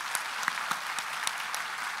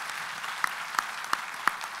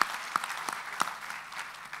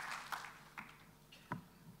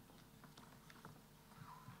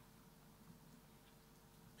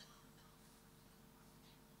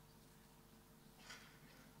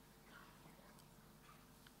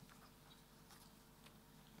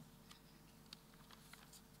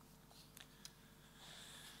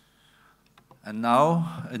 And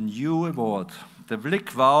now, a new award. The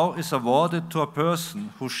WLIC Wow is awarded to a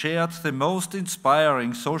person who shared the most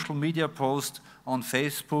inspiring social media post on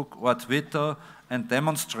Facebook or Twitter and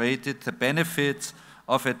demonstrated the benefits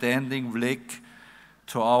of attending WLIC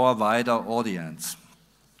to our wider audience.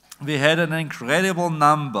 We had an incredible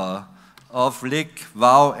number of WLIC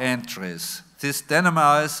Wow entries. This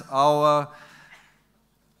dynamizes our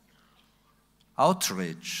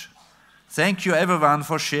outreach. Thank you everyone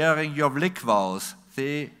for sharing your WLIC vows.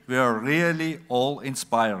 They were really all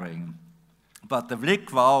inspiring. But the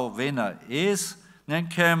WLIC Wow winner is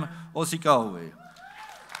Nyankem Osigawi.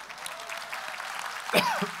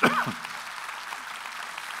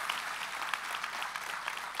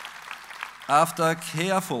 After a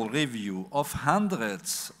careful review of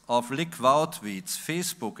hundreds of WLIC Wow tweets,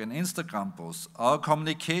 Facebook and Instagram posts, our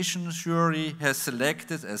communication jury has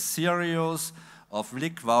selected a series of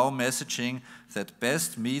WLIC Wow messaging that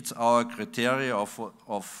best meets our criteria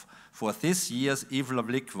for this year's IFLA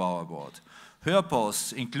WLIC Wow Award. Her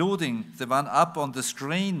posts, including the one up on the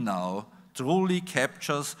screen now, truly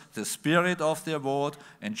captures the spirit of the award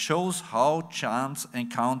and shows how chance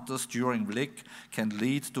encounters during WLIC can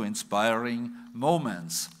lead to inspiring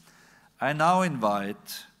moments. I now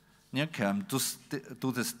invite Nyankem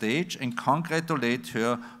to the stage and congratulate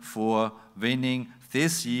her for winning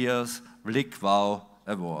this year's WLIC Wow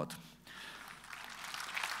Award.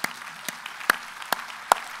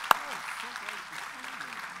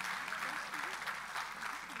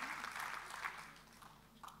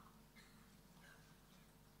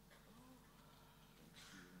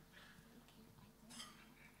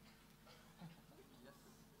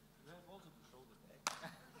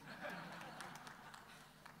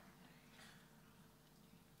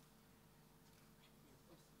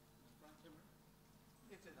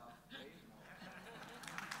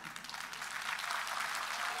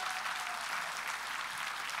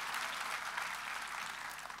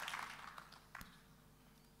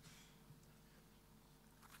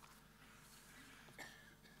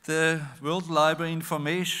 The World Library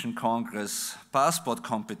Information Congress passport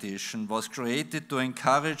competition was created to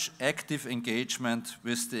encourage active engagement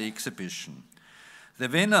with the exhibition. The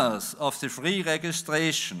winners of the free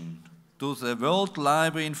registration to the World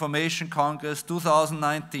Library Information Congress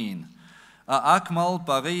 2019 are Akmal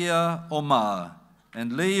Baria Omar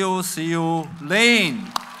and Leo Siu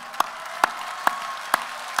Lane.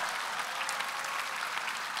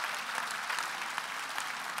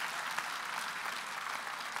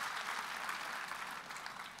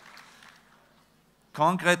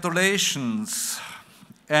 Congratulations,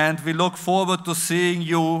 and we look forward to seeing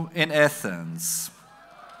you in Athens.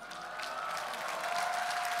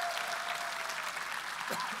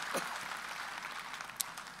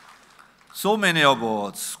 So many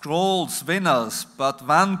awards, scrolls, winners, but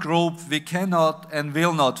one group we cannot and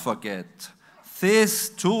will not forget. This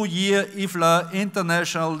 2-year IFLA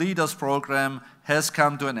International Leaders Program has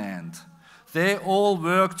come to an end. They all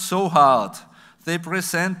worked so hard. They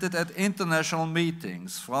presented at international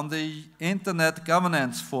meetings, from the Internet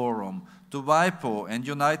Governance Forum to WIPO and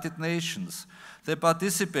United Nations. They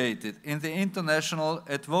participated in the International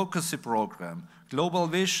Advocacy Program, Global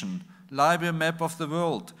Vision, Library Map of the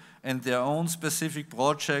World, and their own specific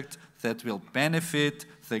project that will benefit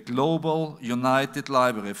the global united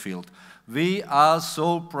library field. We are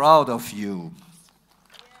so proud of you.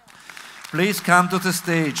 Please come to the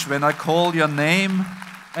stage when I call your name,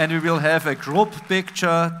 and we will have a group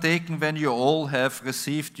picture taken when you all have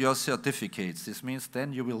received your certificates. This means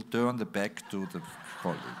then you will turn the back to the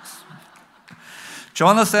colleagues.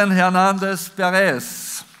 Jonathan Hernandez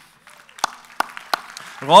Perez,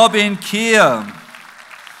 Robin Kier,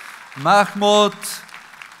 Mahmoud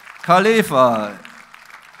Khalifa,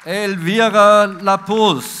 Elvira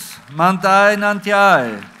Lapuz, Mandai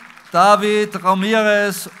Nantiai, David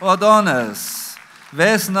Ramirez Ordonez,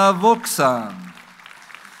 Vesna Vuxan,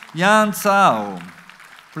 Jan Zhao,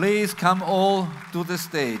 please come all to the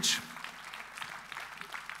stage.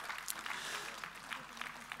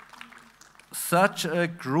 Such a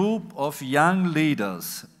group of young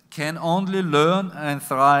leaders can only learn and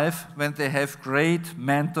thrive when they have great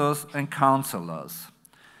mentors and counselors.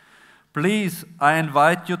 Please, I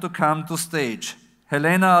invite you to come to stage.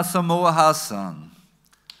 Helena Asamoah Hassan.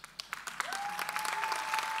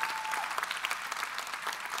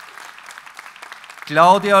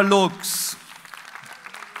 Claudia Lux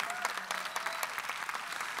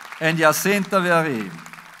and Jacinta Veri.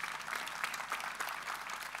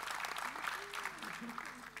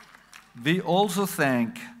 We also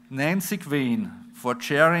thank Nancy Queen for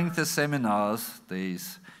chairing the seminars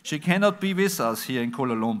days. She cannot be with us here in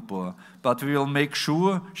Kuala Lumpur, but we will make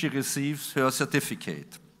sure she receives her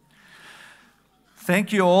certificate.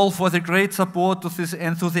 Thank you all for the great support to this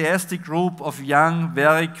enthusiastic group of young,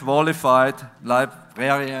 very qualified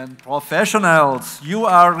librarian professionals. You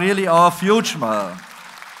are really our future.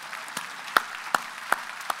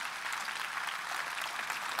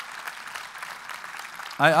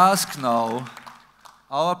 I ask now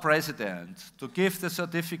our president to give the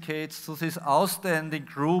certificates to this outstanding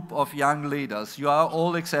group of young leaders. You are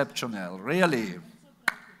all exceptional, really.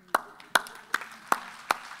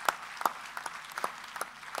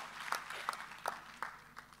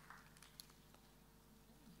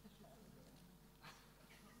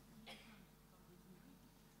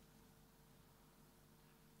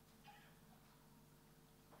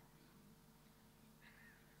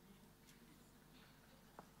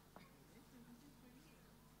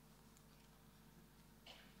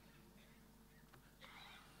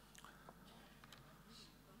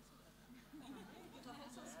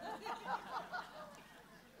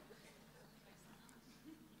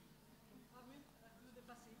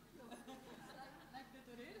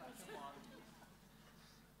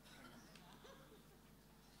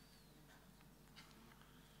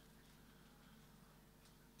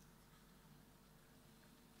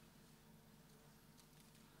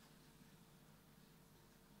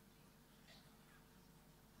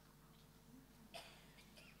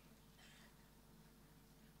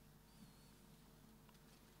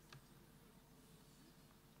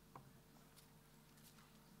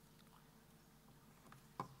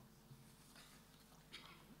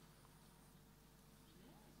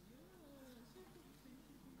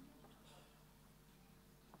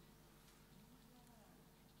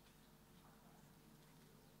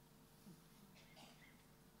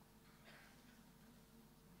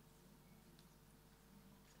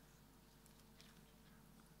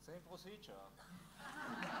 Same procedure.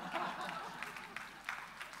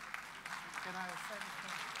 Can I send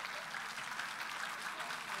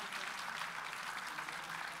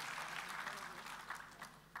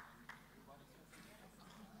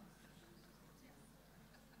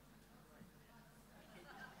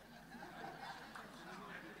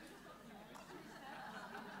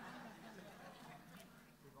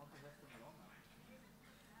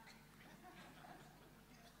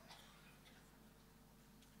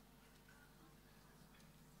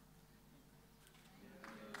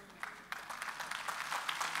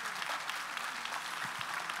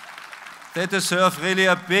They deserve really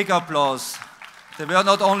a big applause. They were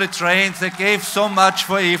not only trained, they gave so much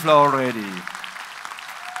for IFLA already.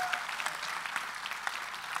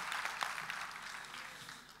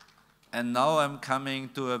 And now I'm coming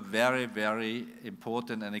to a very, very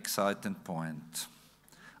important and exciting point.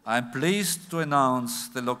 I'm pleased to announce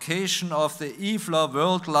the location of the IFLA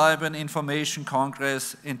World Library and Information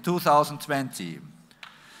Congress in 2020.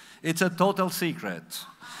 It's a total secret.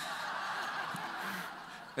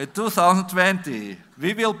 In 2020,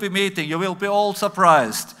 we will be meeting, you will be all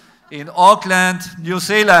surprised, in Auckland, New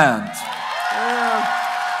Zealand.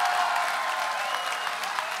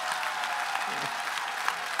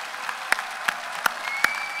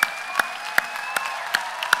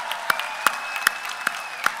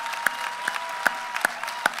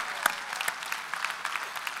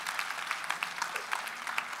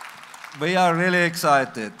 We are really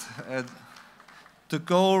excited to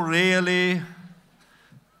go really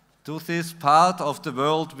to this part of the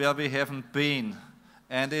world where we haven't been.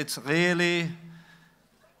 And it's really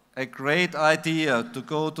a great idea to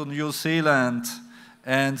go to New Zealand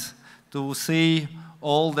and to see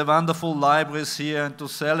all the wonderful libraries here and to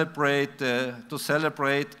celebrate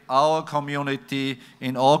our community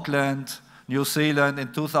in Auckland, New Zealand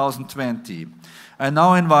in 2020. I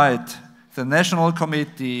now invite the National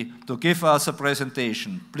Committee to give us a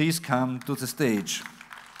presentation. Please come to the stage.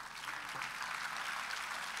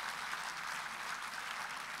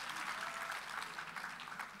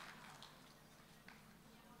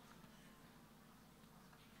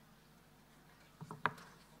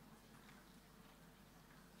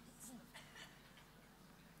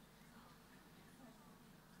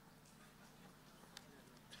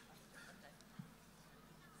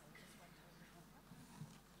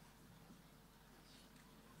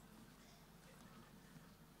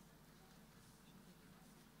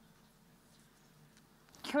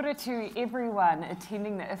 Kia ora to everyone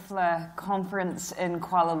attending the IFLA conference in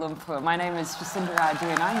Kuala Lumpur. My name is Jacinda Ardern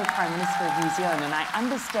and I'm the Prime Minister of New Zealand, and I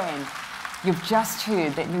understand you've just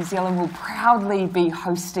heard that New Zealand will proudly be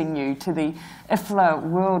hosting you to the IFLA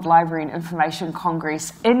World Library and Information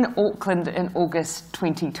Congress in Auckland in August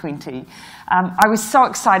 2020. I was so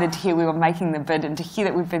excited to hear we were making the bid, and to hear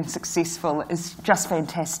that we've been successful is just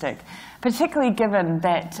fantastic, particularly given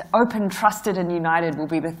that Open, Trusted and United will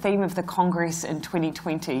be the theme of the Congress in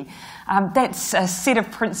 2020. That's a set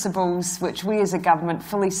of principles which we as a government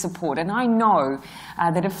fully support, and I know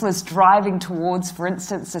that IFLA is driving towards, for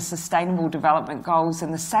instance, the Sustainable Development Goals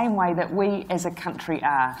in the same way that we as a country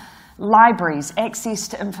are. Libraries, access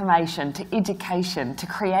to information, to education, to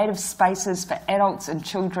creative spaces for adults and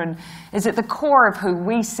children is at the core of who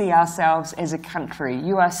we see ourselves as a country.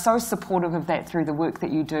 You are so supportive of that through the work that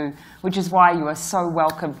you do, which is why you are so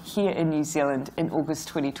welcome here in New Zealand in August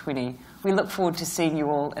 2020. We look forward to seeing you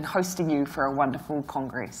all and hosting you for a wonderful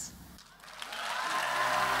Congress.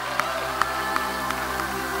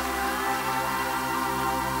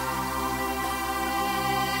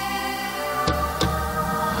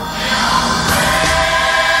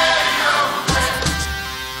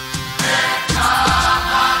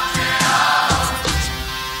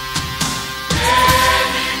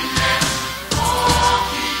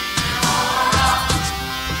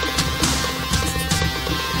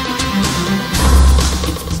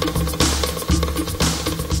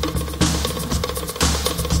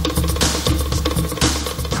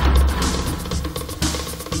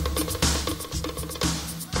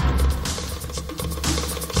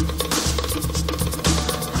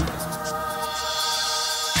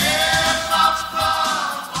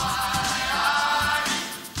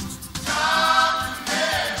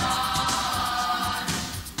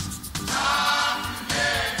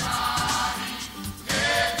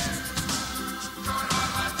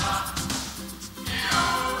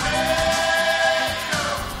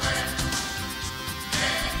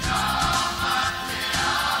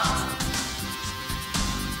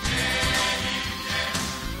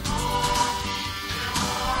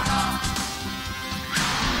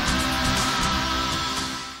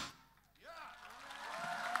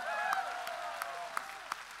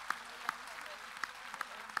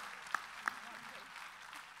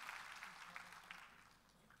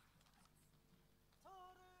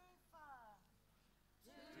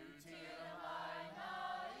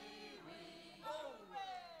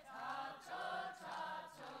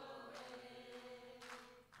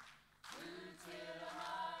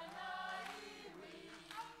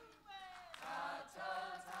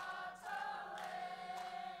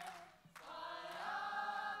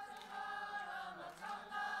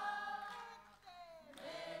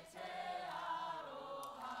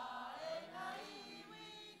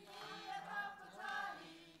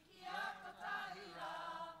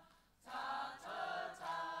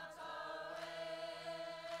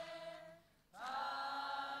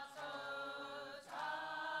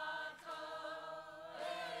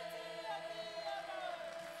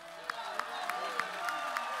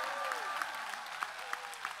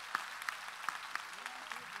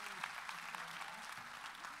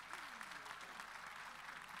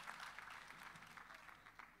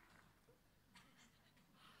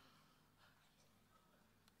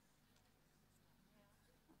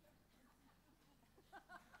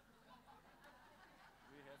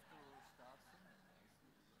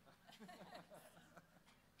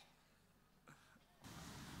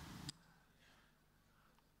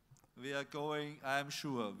 we are going, I'm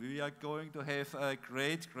sure, we are going to have a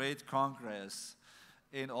great, great congress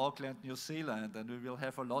in Auckland, New Zealand, and we will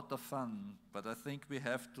have a lot of fun. But I think we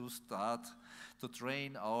have to start to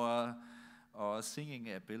train our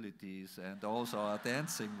singing abilities and also our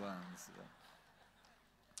dancing ones.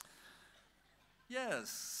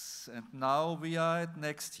 Yes, and now we are at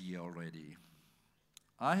next year already.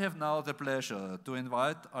 I have now the pleasure to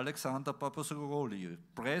invite Alexander Papazoglou,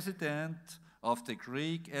 President of the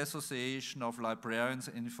Greek Association of Librarians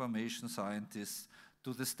and Information Scientists,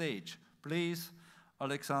 to the stage. Please,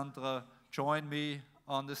 Alexandra, join me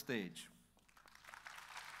on the stage.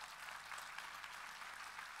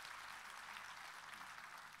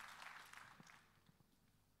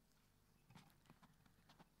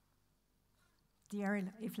 Dear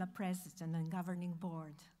IFLA President and Governing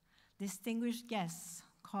Board, distinguished guests,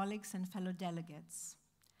 colleagues, and fellow delegates.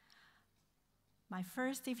 My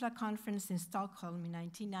first IFLA conference in Stockholm in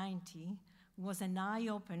 1990 was an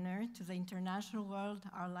eye-opener to the international world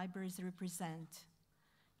our libraries represent.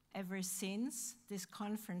 Ever since, these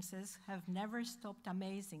conferences have never stopped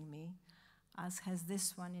amazing me, as has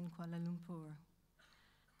this one in Kuala Lumpur.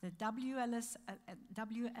 The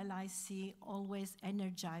WLIC always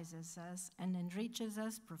energizes us and enriches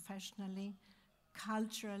us professionally,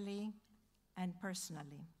 culturally, and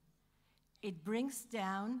personally. It brings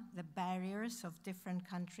down the barriers of different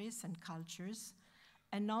countries and cultures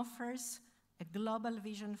and offers a global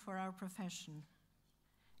vision for our profession.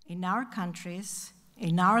 In our countries,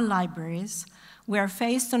 in our libraries, we are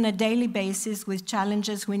faced on a daily basis with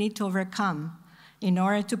challenges we need to overcome in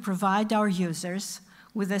order to provide our users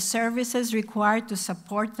with the services required to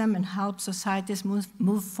support them and help societies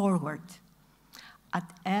move forward.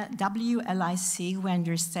 At WLIC, we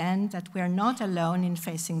understand that we are not alone in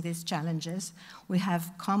facing these challenges. We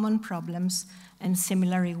have common problems and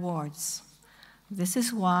similar rewards. This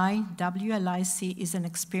is why WLIC is an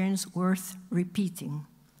experience worth repeating.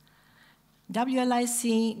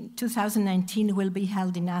 WLIC 2019 will be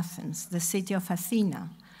held in Athens, the city of Athena,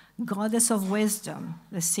 goddess of wisdom,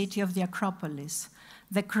 the city of the Acropolis,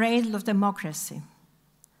 the cradle of democracy.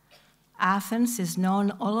 Athens is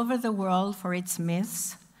known all over the world for its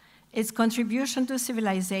myths, its contribution to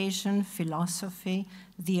civilization, philosophy,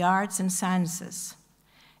 the arts, and sciences.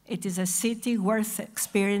 It is a city worth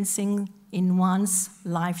experiencing in one's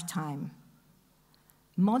lifetime.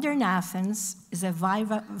 Modern Athens is a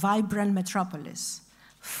vibrant metropolis,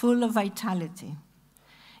 full of vitality.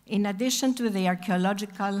 In addition to the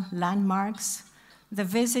archaeological landmarks, the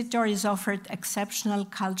visitor is offered exceptional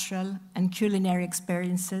cultural and culinary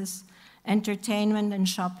experiences, entertainment, and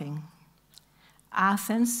shopping.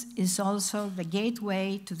 Athens is also the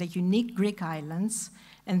gateway to the unique Greek islands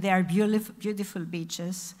and their beautiful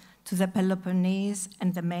beaches, to the Peloponnese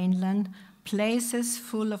and the mainland, places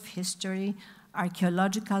full of history,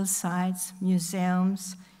 archaeological sites,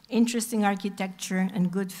 museums, interesting architecture,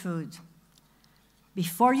 and good food.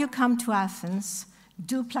 Before you come to Athens,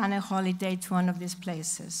 do plan a holiday to one of these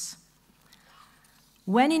places.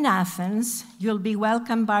 When in Athens, you'll be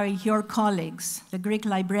welcomed by your colleagues, the Greek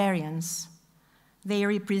librarians. They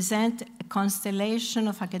represent a constellation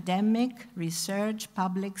of academic, research,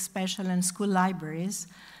 public, special, and school libraries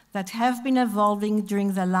that have been evolving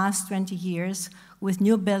during the last 20 years with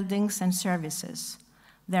new buildings and services.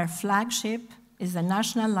 Their flagship is the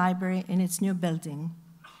National Library in its new building.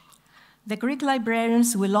 The Greek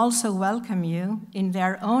librarians will also welcome you in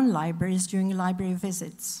their own libraries during library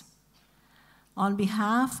visits. On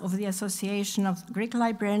behalf of the Association of Greek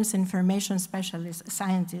Librarians and Information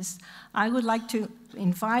Scientists, I would like to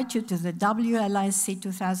invite you to the WLIC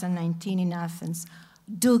 2019 in Athens.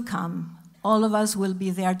 Do come. All of us will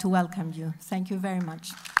be there to welcome you. Thank you very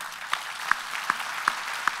much.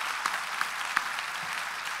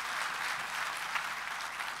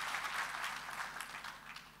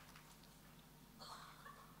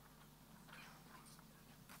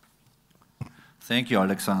 Thank you,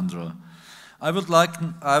 Alexandra. I would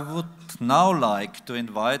now like to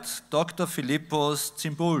invite Dr. Philippos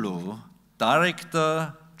Tsimboulou,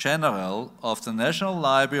 Director General of the National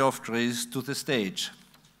Library of Greece, to the stage.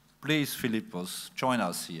 Please, Philippos, join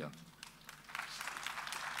us here.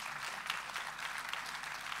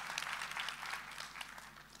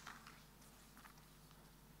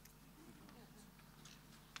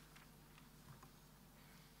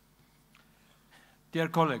 Dear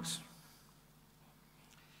colleagues,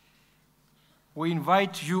 we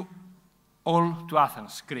invite you all to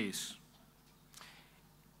Athens, Greece.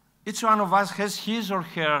 Each one of us has his or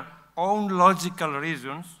her own logical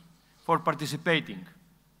reasons for participating.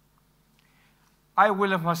 I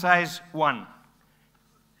will emphasize one: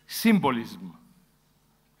 symbolism.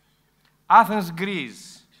 Athens,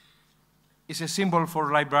 Greece, is a symbol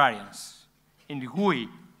for librarians, and we,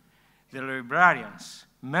 the librarians,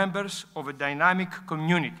 members of a dynamic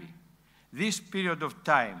community, this period of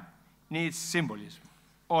time needs symbolism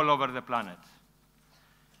all over the planet.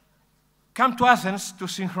 Come to Athens to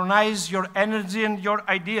synchronize your energy and your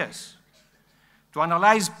ideas, to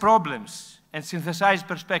analyze problems and synthesize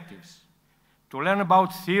perspectives, to learn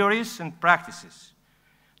about theories and practices,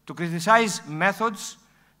 to criticize methods,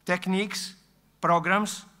 techniques,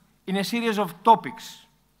 programs in a series of topics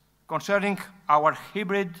concerning our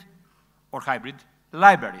hybrid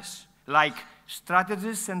libraries, like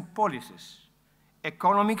strategies and policies,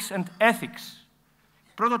 economics and ethics,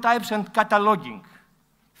 prototypes and cataloging,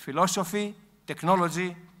 philosophy,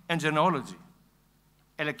 technology, and genealogy,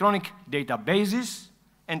 electronic databases,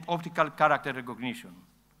 and optical character recognition.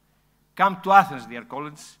 Come to Athens, dear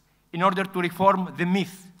colleagues, in order to reform the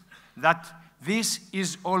myth that this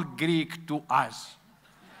is all Greek to us.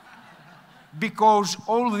 Because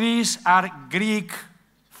all these are Greek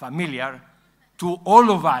familiar to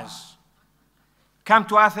all of us. Come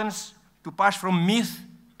to Athens to pass from myth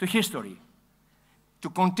to history,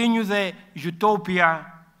 to continue the utopia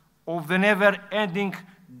of the never-ending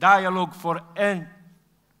dialogue for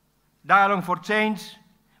change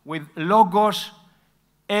with logos,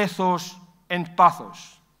 ethos, and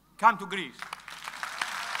pathos. Come to Greece.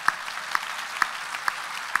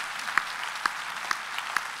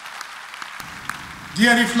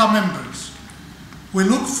 Dear IFLA members, we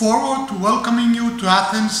look forward to welcoming you to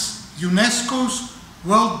Athens, UNESCO's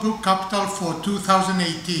World Book Capital for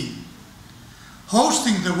 2018.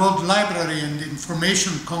 Hosting the World Library and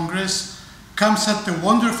Information Congress comes at a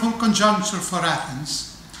wonderful conjuncture for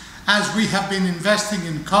Athens, as we have been investing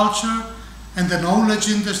in culture and the knowledge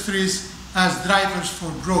industries as drivers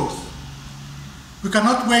for growth. We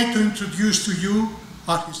cannot wait to introduce to you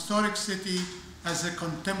our historic city as a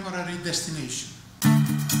contemporary destination.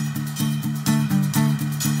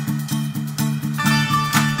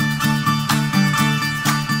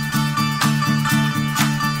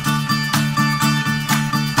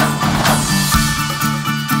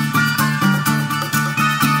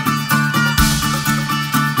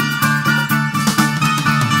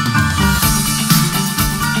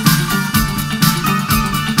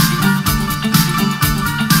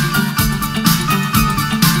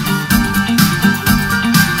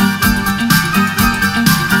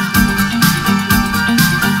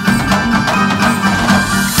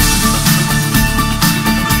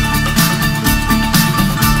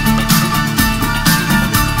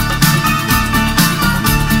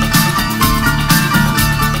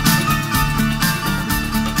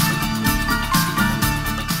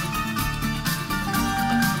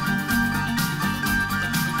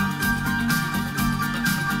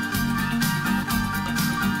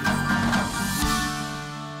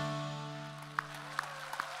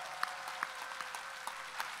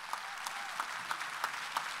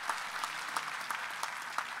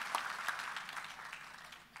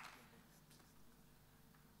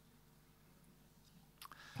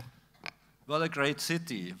 What a great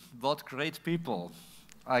city, what great people.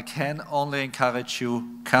 I can only encourage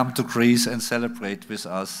you, come to Greece and celebrate with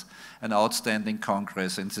us an outstanding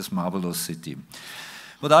congress in this marvelous city.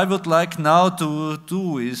 What I would like now to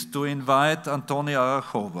do is to invite Antonia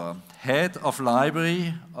Arachova, Head of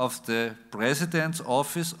Library of the President's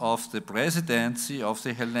Office of the Presidency of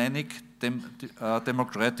the Hellenic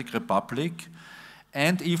Democratic Republic,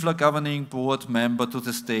 and IFLA Governing Board member to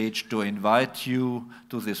the stage to invite you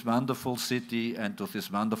to this wonderful city and to this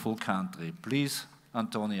wonderful country. Please,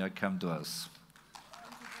 Antonia, come to us.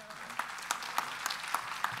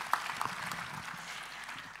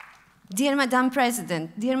 Dear Madam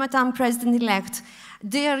President, dear Madam President-elect,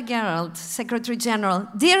 dear Gerald, Secretary General,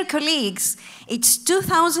 dear colleagues, it's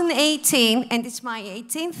 2018 and it's my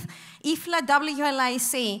 18th IFLA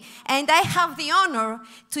WLIC, and I have the honor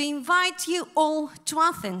to invite you all to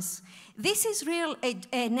Athens. This is really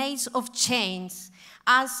an age of change,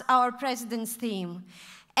 as our President's theme.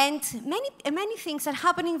 And many things are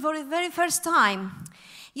happening for the very first time.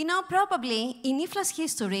 You know, probably in IFLA's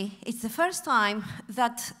history, it's the first time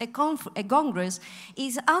that a Congress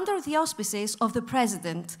is under the auspices of the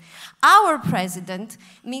President. Our President,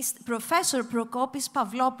 Professor Prokopis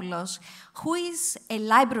Pavlopoulos, who is a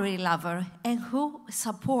library lover and who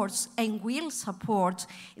supports and will support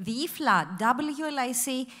the IFLA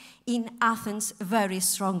WLIC in Athens very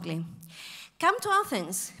strongly. Come to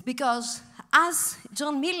Athens because, as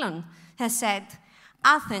John Milton has said,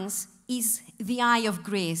 Athens is the eye of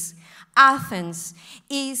Greece. Athens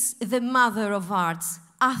is the mother of arts.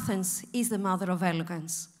 Athens is the mother of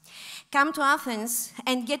elegance. come to Athens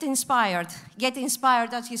and get inspired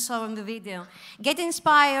as you saw in the video. Get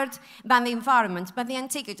inspired by the environment, by the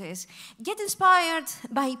antiquities. Get inspired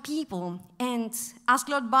by people. And as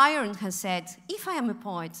Lord Byron has said, if I am a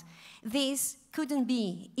poet, this couldn't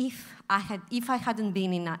be if I hadn't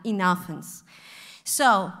been in Athens.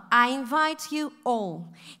 So I invite you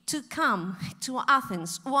all to come to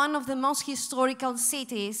Athens, one of the most historical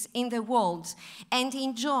cities in the world, and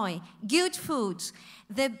enjoy good food,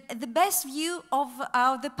 the best view of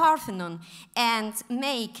the Parthenon, and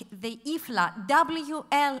make the IFLA,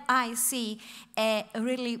 WLIC, a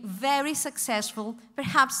really very successful,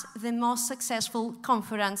 perhaps the most successful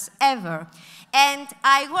conference ever. And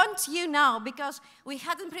I want you now, because we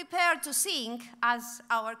hadn't prepared to sing as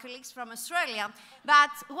our colleagues from Australia,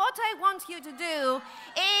 but what I want you to do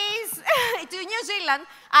is, to New Zealand,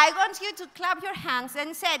 I want you to clap your hands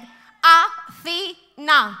and say,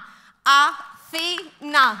 Athena,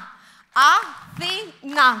 Athena,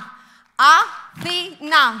 Athena,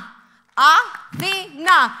 Athena,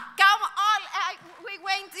 Athena. Come on,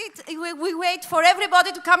 we wait for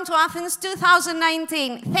everybody to come to Athens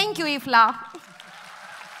 2019. Thank you, IFLA.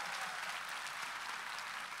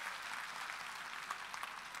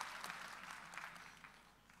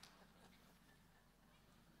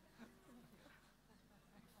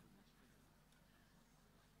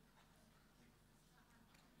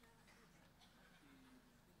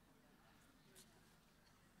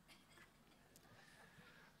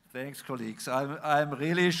 Thanks, colleagues. I'm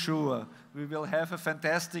really sure we will have a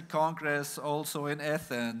fantastic Congress also in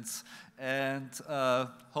Athens, and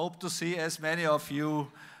hope to see as many of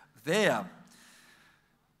you there.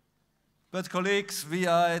 But colleagues, we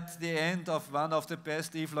are at the end of one of the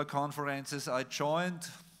best IFLA conferences I joined.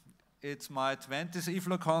 It's my 20th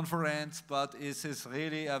IFLA conference, but it is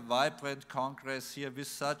really a vibrant congress here with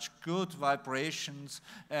such good vibrations,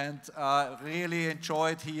 and really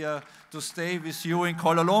enjoyed here to stay with you in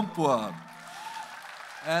Kuala Lumpur.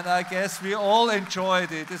 And I guess we all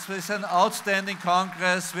enjoyed it. This was an outstanding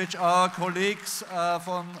congress which our colleagues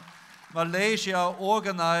from Malaysia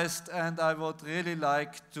organized, and I would really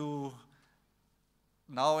like to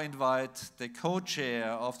now invite the co-chair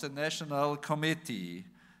of the National Committee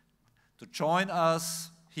to join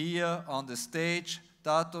us here on the stage,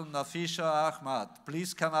 Datu Nafisa Ahmad.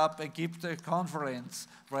 Please come up and give the conference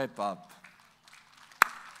wrap-up.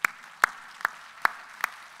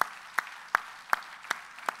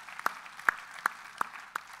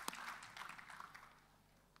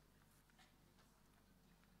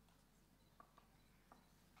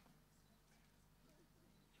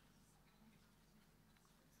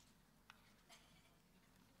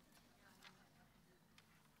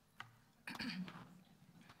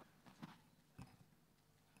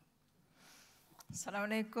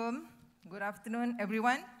 Assalamualaikum. Good afternoon,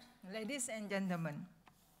 everyone, ladies and gentlemen.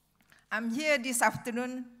 I'm here this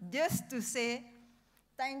afternoon just to say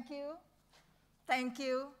thank you,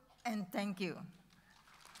 and thank you.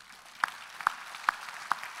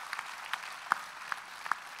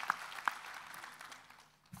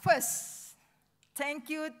 First, thank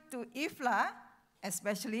you to IFLA,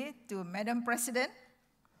 especially to Madam President,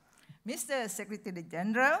 Mr. Secretary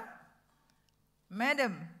General,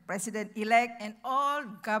 Madam President-elect, and all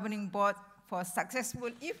governing board for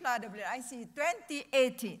successful IFLA WLIC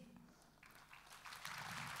 2018.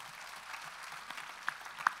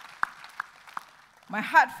 My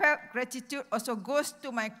heartfelt gratitude also goes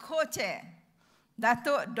to my co-chair,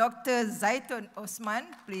 Dato' Dr. Zaitun Osman,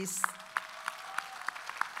 please.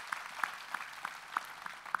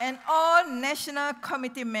 And all National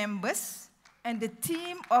Committee members and the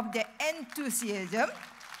team of their enthusiasm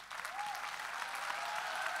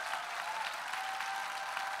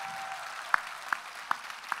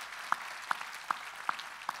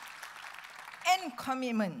and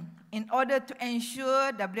commitment in order to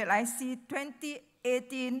ensure WLIC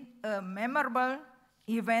 2018 a memorable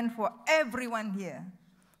event for everyone here.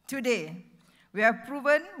 Today, we have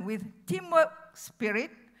proven with teamwork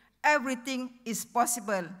spirit, everything is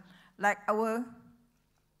possible, like our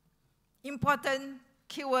important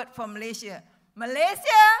keyword from Malaysia.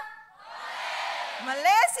 Malaysia!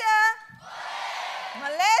 Malaysia!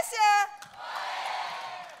 Malaysia!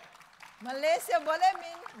 Malaysia boleh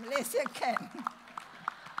mean Malaysia can.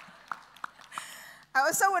 I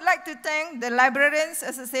also would like to thank the Librarians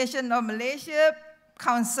Association of Malaysia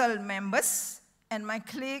Council members and my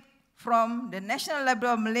colleague from the National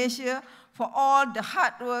Library of Malaysia for all the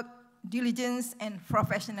hard work, diligence, and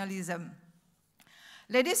professionalism.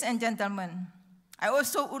 Ladies and gentlemen, I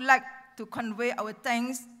also would like to convey our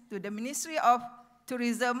thanks to the Ministry of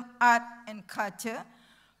Tourism, Art, and Culture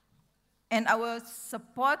and our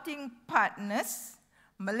supporting partners,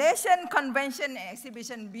 Malaysian Convention and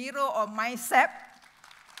Exhibition Bureau, or MICEP,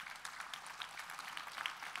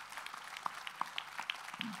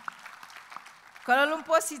 Kuala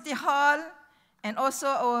Lumpur City Hall, and also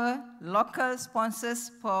our local sponsors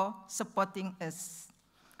for supporting us.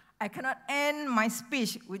 I cannot end my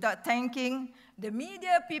speech without thanking the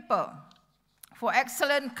media people for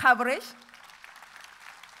excellent coverage,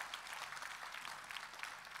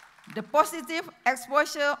 the positive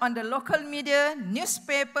exposure on the local media,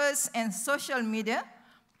 newspapers, and social media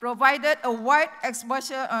provided a wide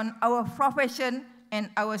exposure on our profession and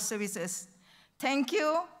our services. Thank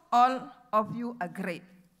you, all of you are great.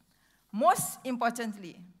 Most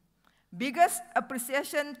importantly, biggest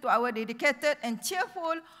appreciation to our dedicated and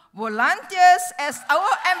cheerful volunteers as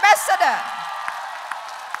our ambassador.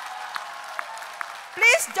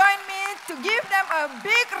 Please join me to give them a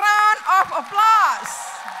big round of applause.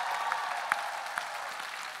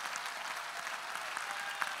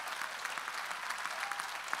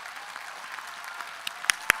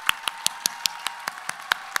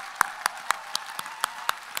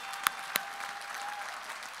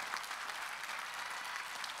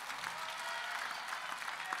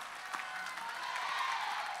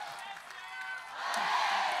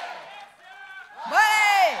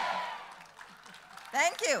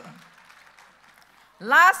 Thank you.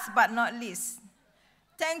 Last but not least,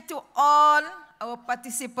 thank to all our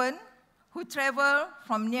participants who travel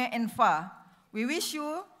from near and far. We wish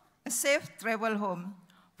you a safe travel home.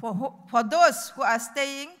 For those who are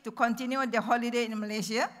staying to continue their holiday in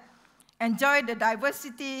Malaysia, enjoy the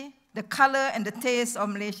diversity, the color, and the taste of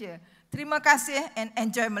Malaysia. Terima kasih and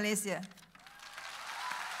enjoy Malaysia.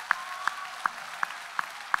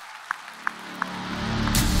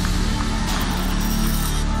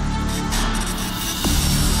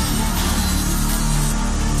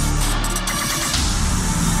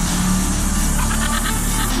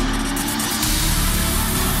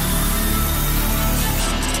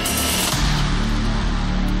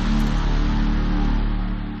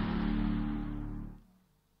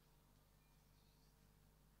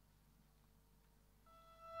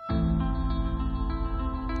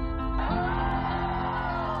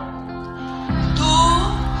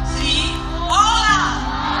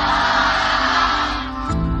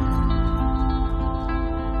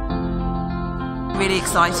 Really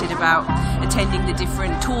excited about attending the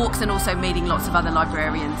different talks and also meeting lots of other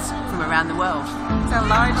librarians from around the world. It's a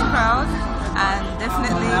large crowd and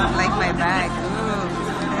definitely like my bag.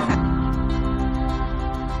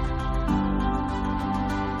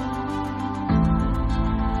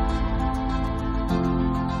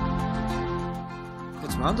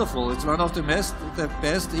 It's wonderful. It's one of the best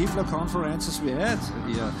IFLA conferences we had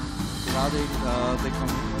here, regarding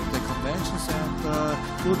the conventions and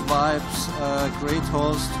good vibes, great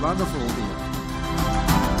host, wonderful here.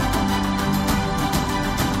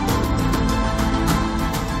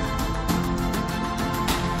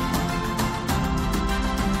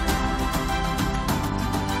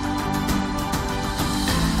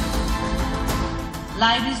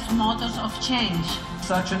 Libraries motors of change.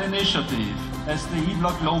 Such an initiative as the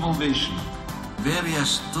IFLA Global Vision.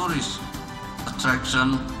 Various tourist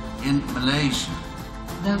attractions in Malaysia.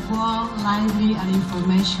 The World Library and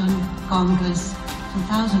Information Congress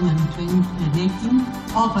 2018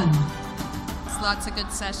 open. Lots of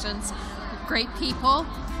good sessions, great people.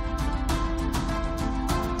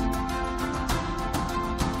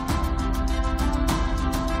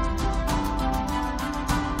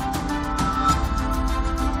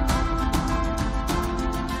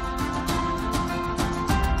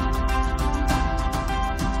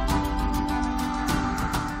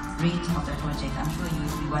 Of the project. I'm sure you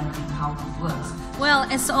will be wondering how it works. Well,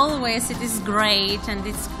 as always, it is great and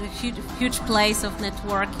it's a huge place of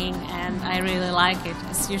networking and I really like it,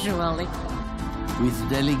 as usual. With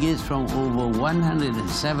delegates from over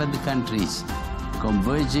 107 countries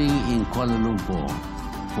converging in Kuala Lumpur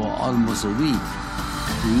for almost a week,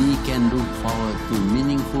 we can look forward to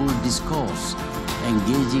meaningful discourse,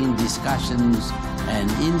 engaging discussions, and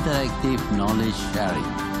interactive knowledge sharing.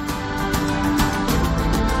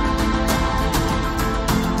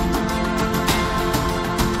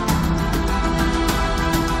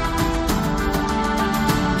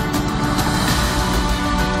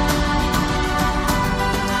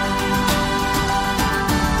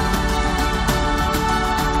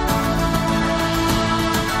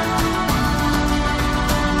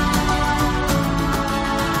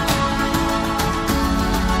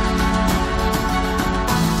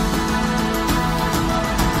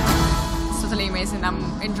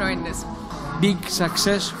 I'm enjoying this. Big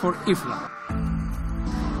success for IFLA.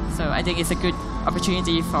 So I think it's a good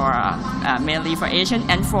opportunity for mainly for Asian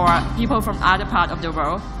and for people from other parts of the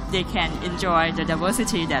world. They can enjoy the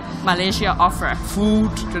diversity that Malaysia offers.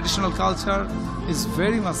 Food, traditional culture is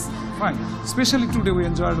very much fine. Especially today we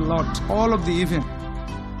enjoyed a lot, all of the event.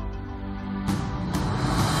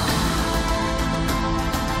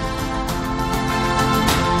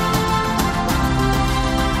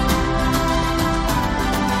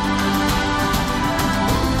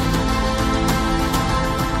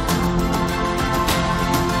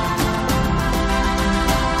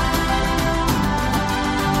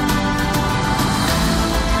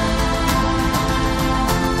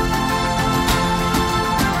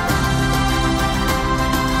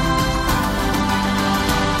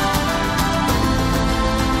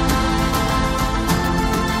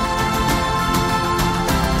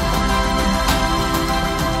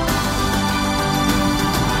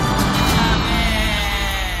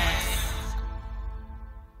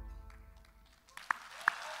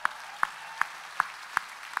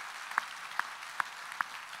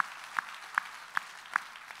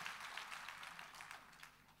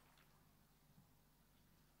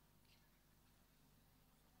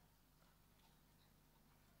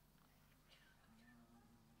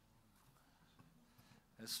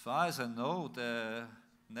 As far as I know, the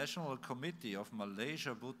National Committee of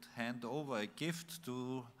Malaysia would hand over a gift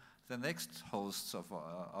to the next hosts of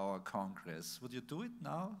our Congress. Would you do it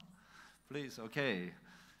now? Please, okay.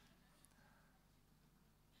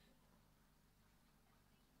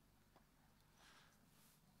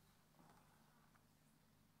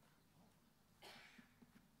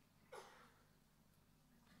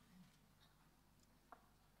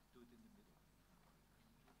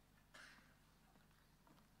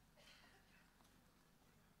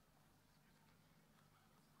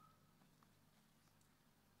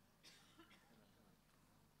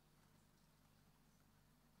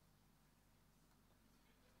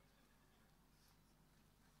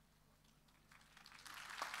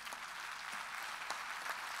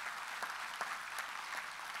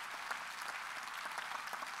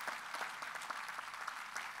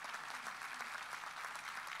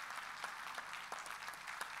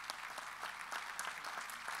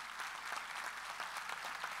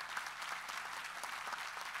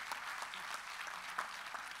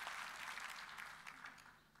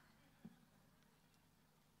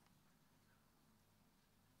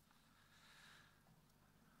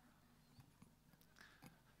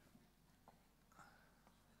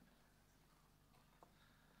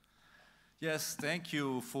 Yes, thank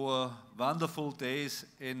you for wonderful days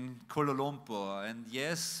in Kuala Lumpur. And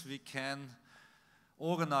yes, we can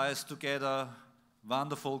organize together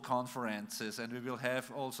wonderful conferences, and we will have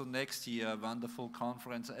also next year a wonderful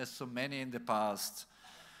conference as so many in the past.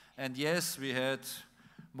 And yes, we had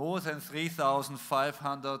more than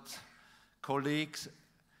 3,500 colleagues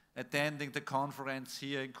attending the conference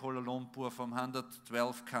here in Kuala Lumpur from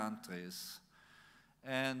 112 countries.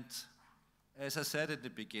 And as I said at the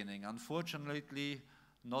beginning, unfortunately,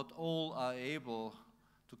 not all are able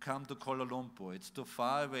to come to Kuala Lumpur. It's too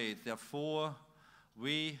far away. Therefore,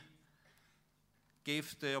 we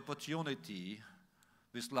gave the opportunity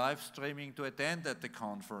with live streaming to attend at the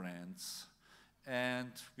conference.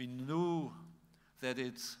 And we knew that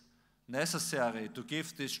it's necessary to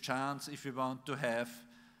give this chance if we want to have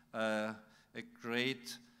a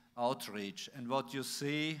great outreach. And what you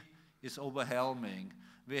see is overwhelming.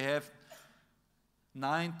 We have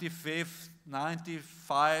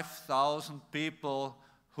 95,000 people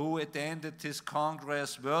who attended this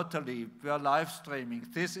Congress virtually, were live streaming.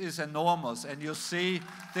 This is enormous, and you see,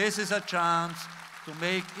 this is a chance to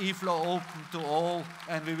make IFLA open to all,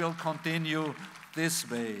 and we will continue this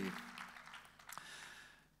way.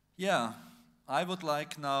 Yeah, I would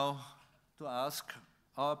like now to ask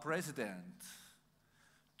our President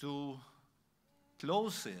to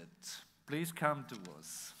close it. Please come to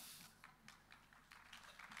us.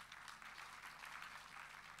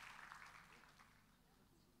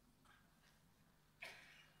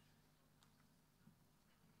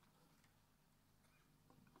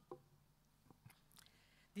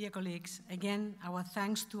 Dear colleagues, again, our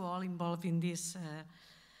thanks to all involved in this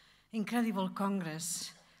incredible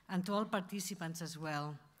Congress and to all participants as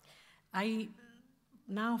well. I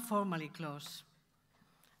now formally close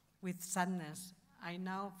with sadness. I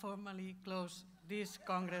now formally close this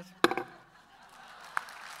Congress.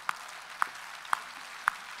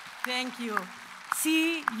 Thank you.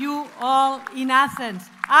 See you all in Athens.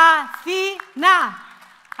 Athena!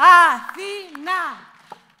 Athena!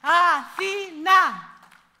 Athena!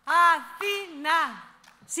 Athena!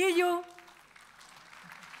 See you.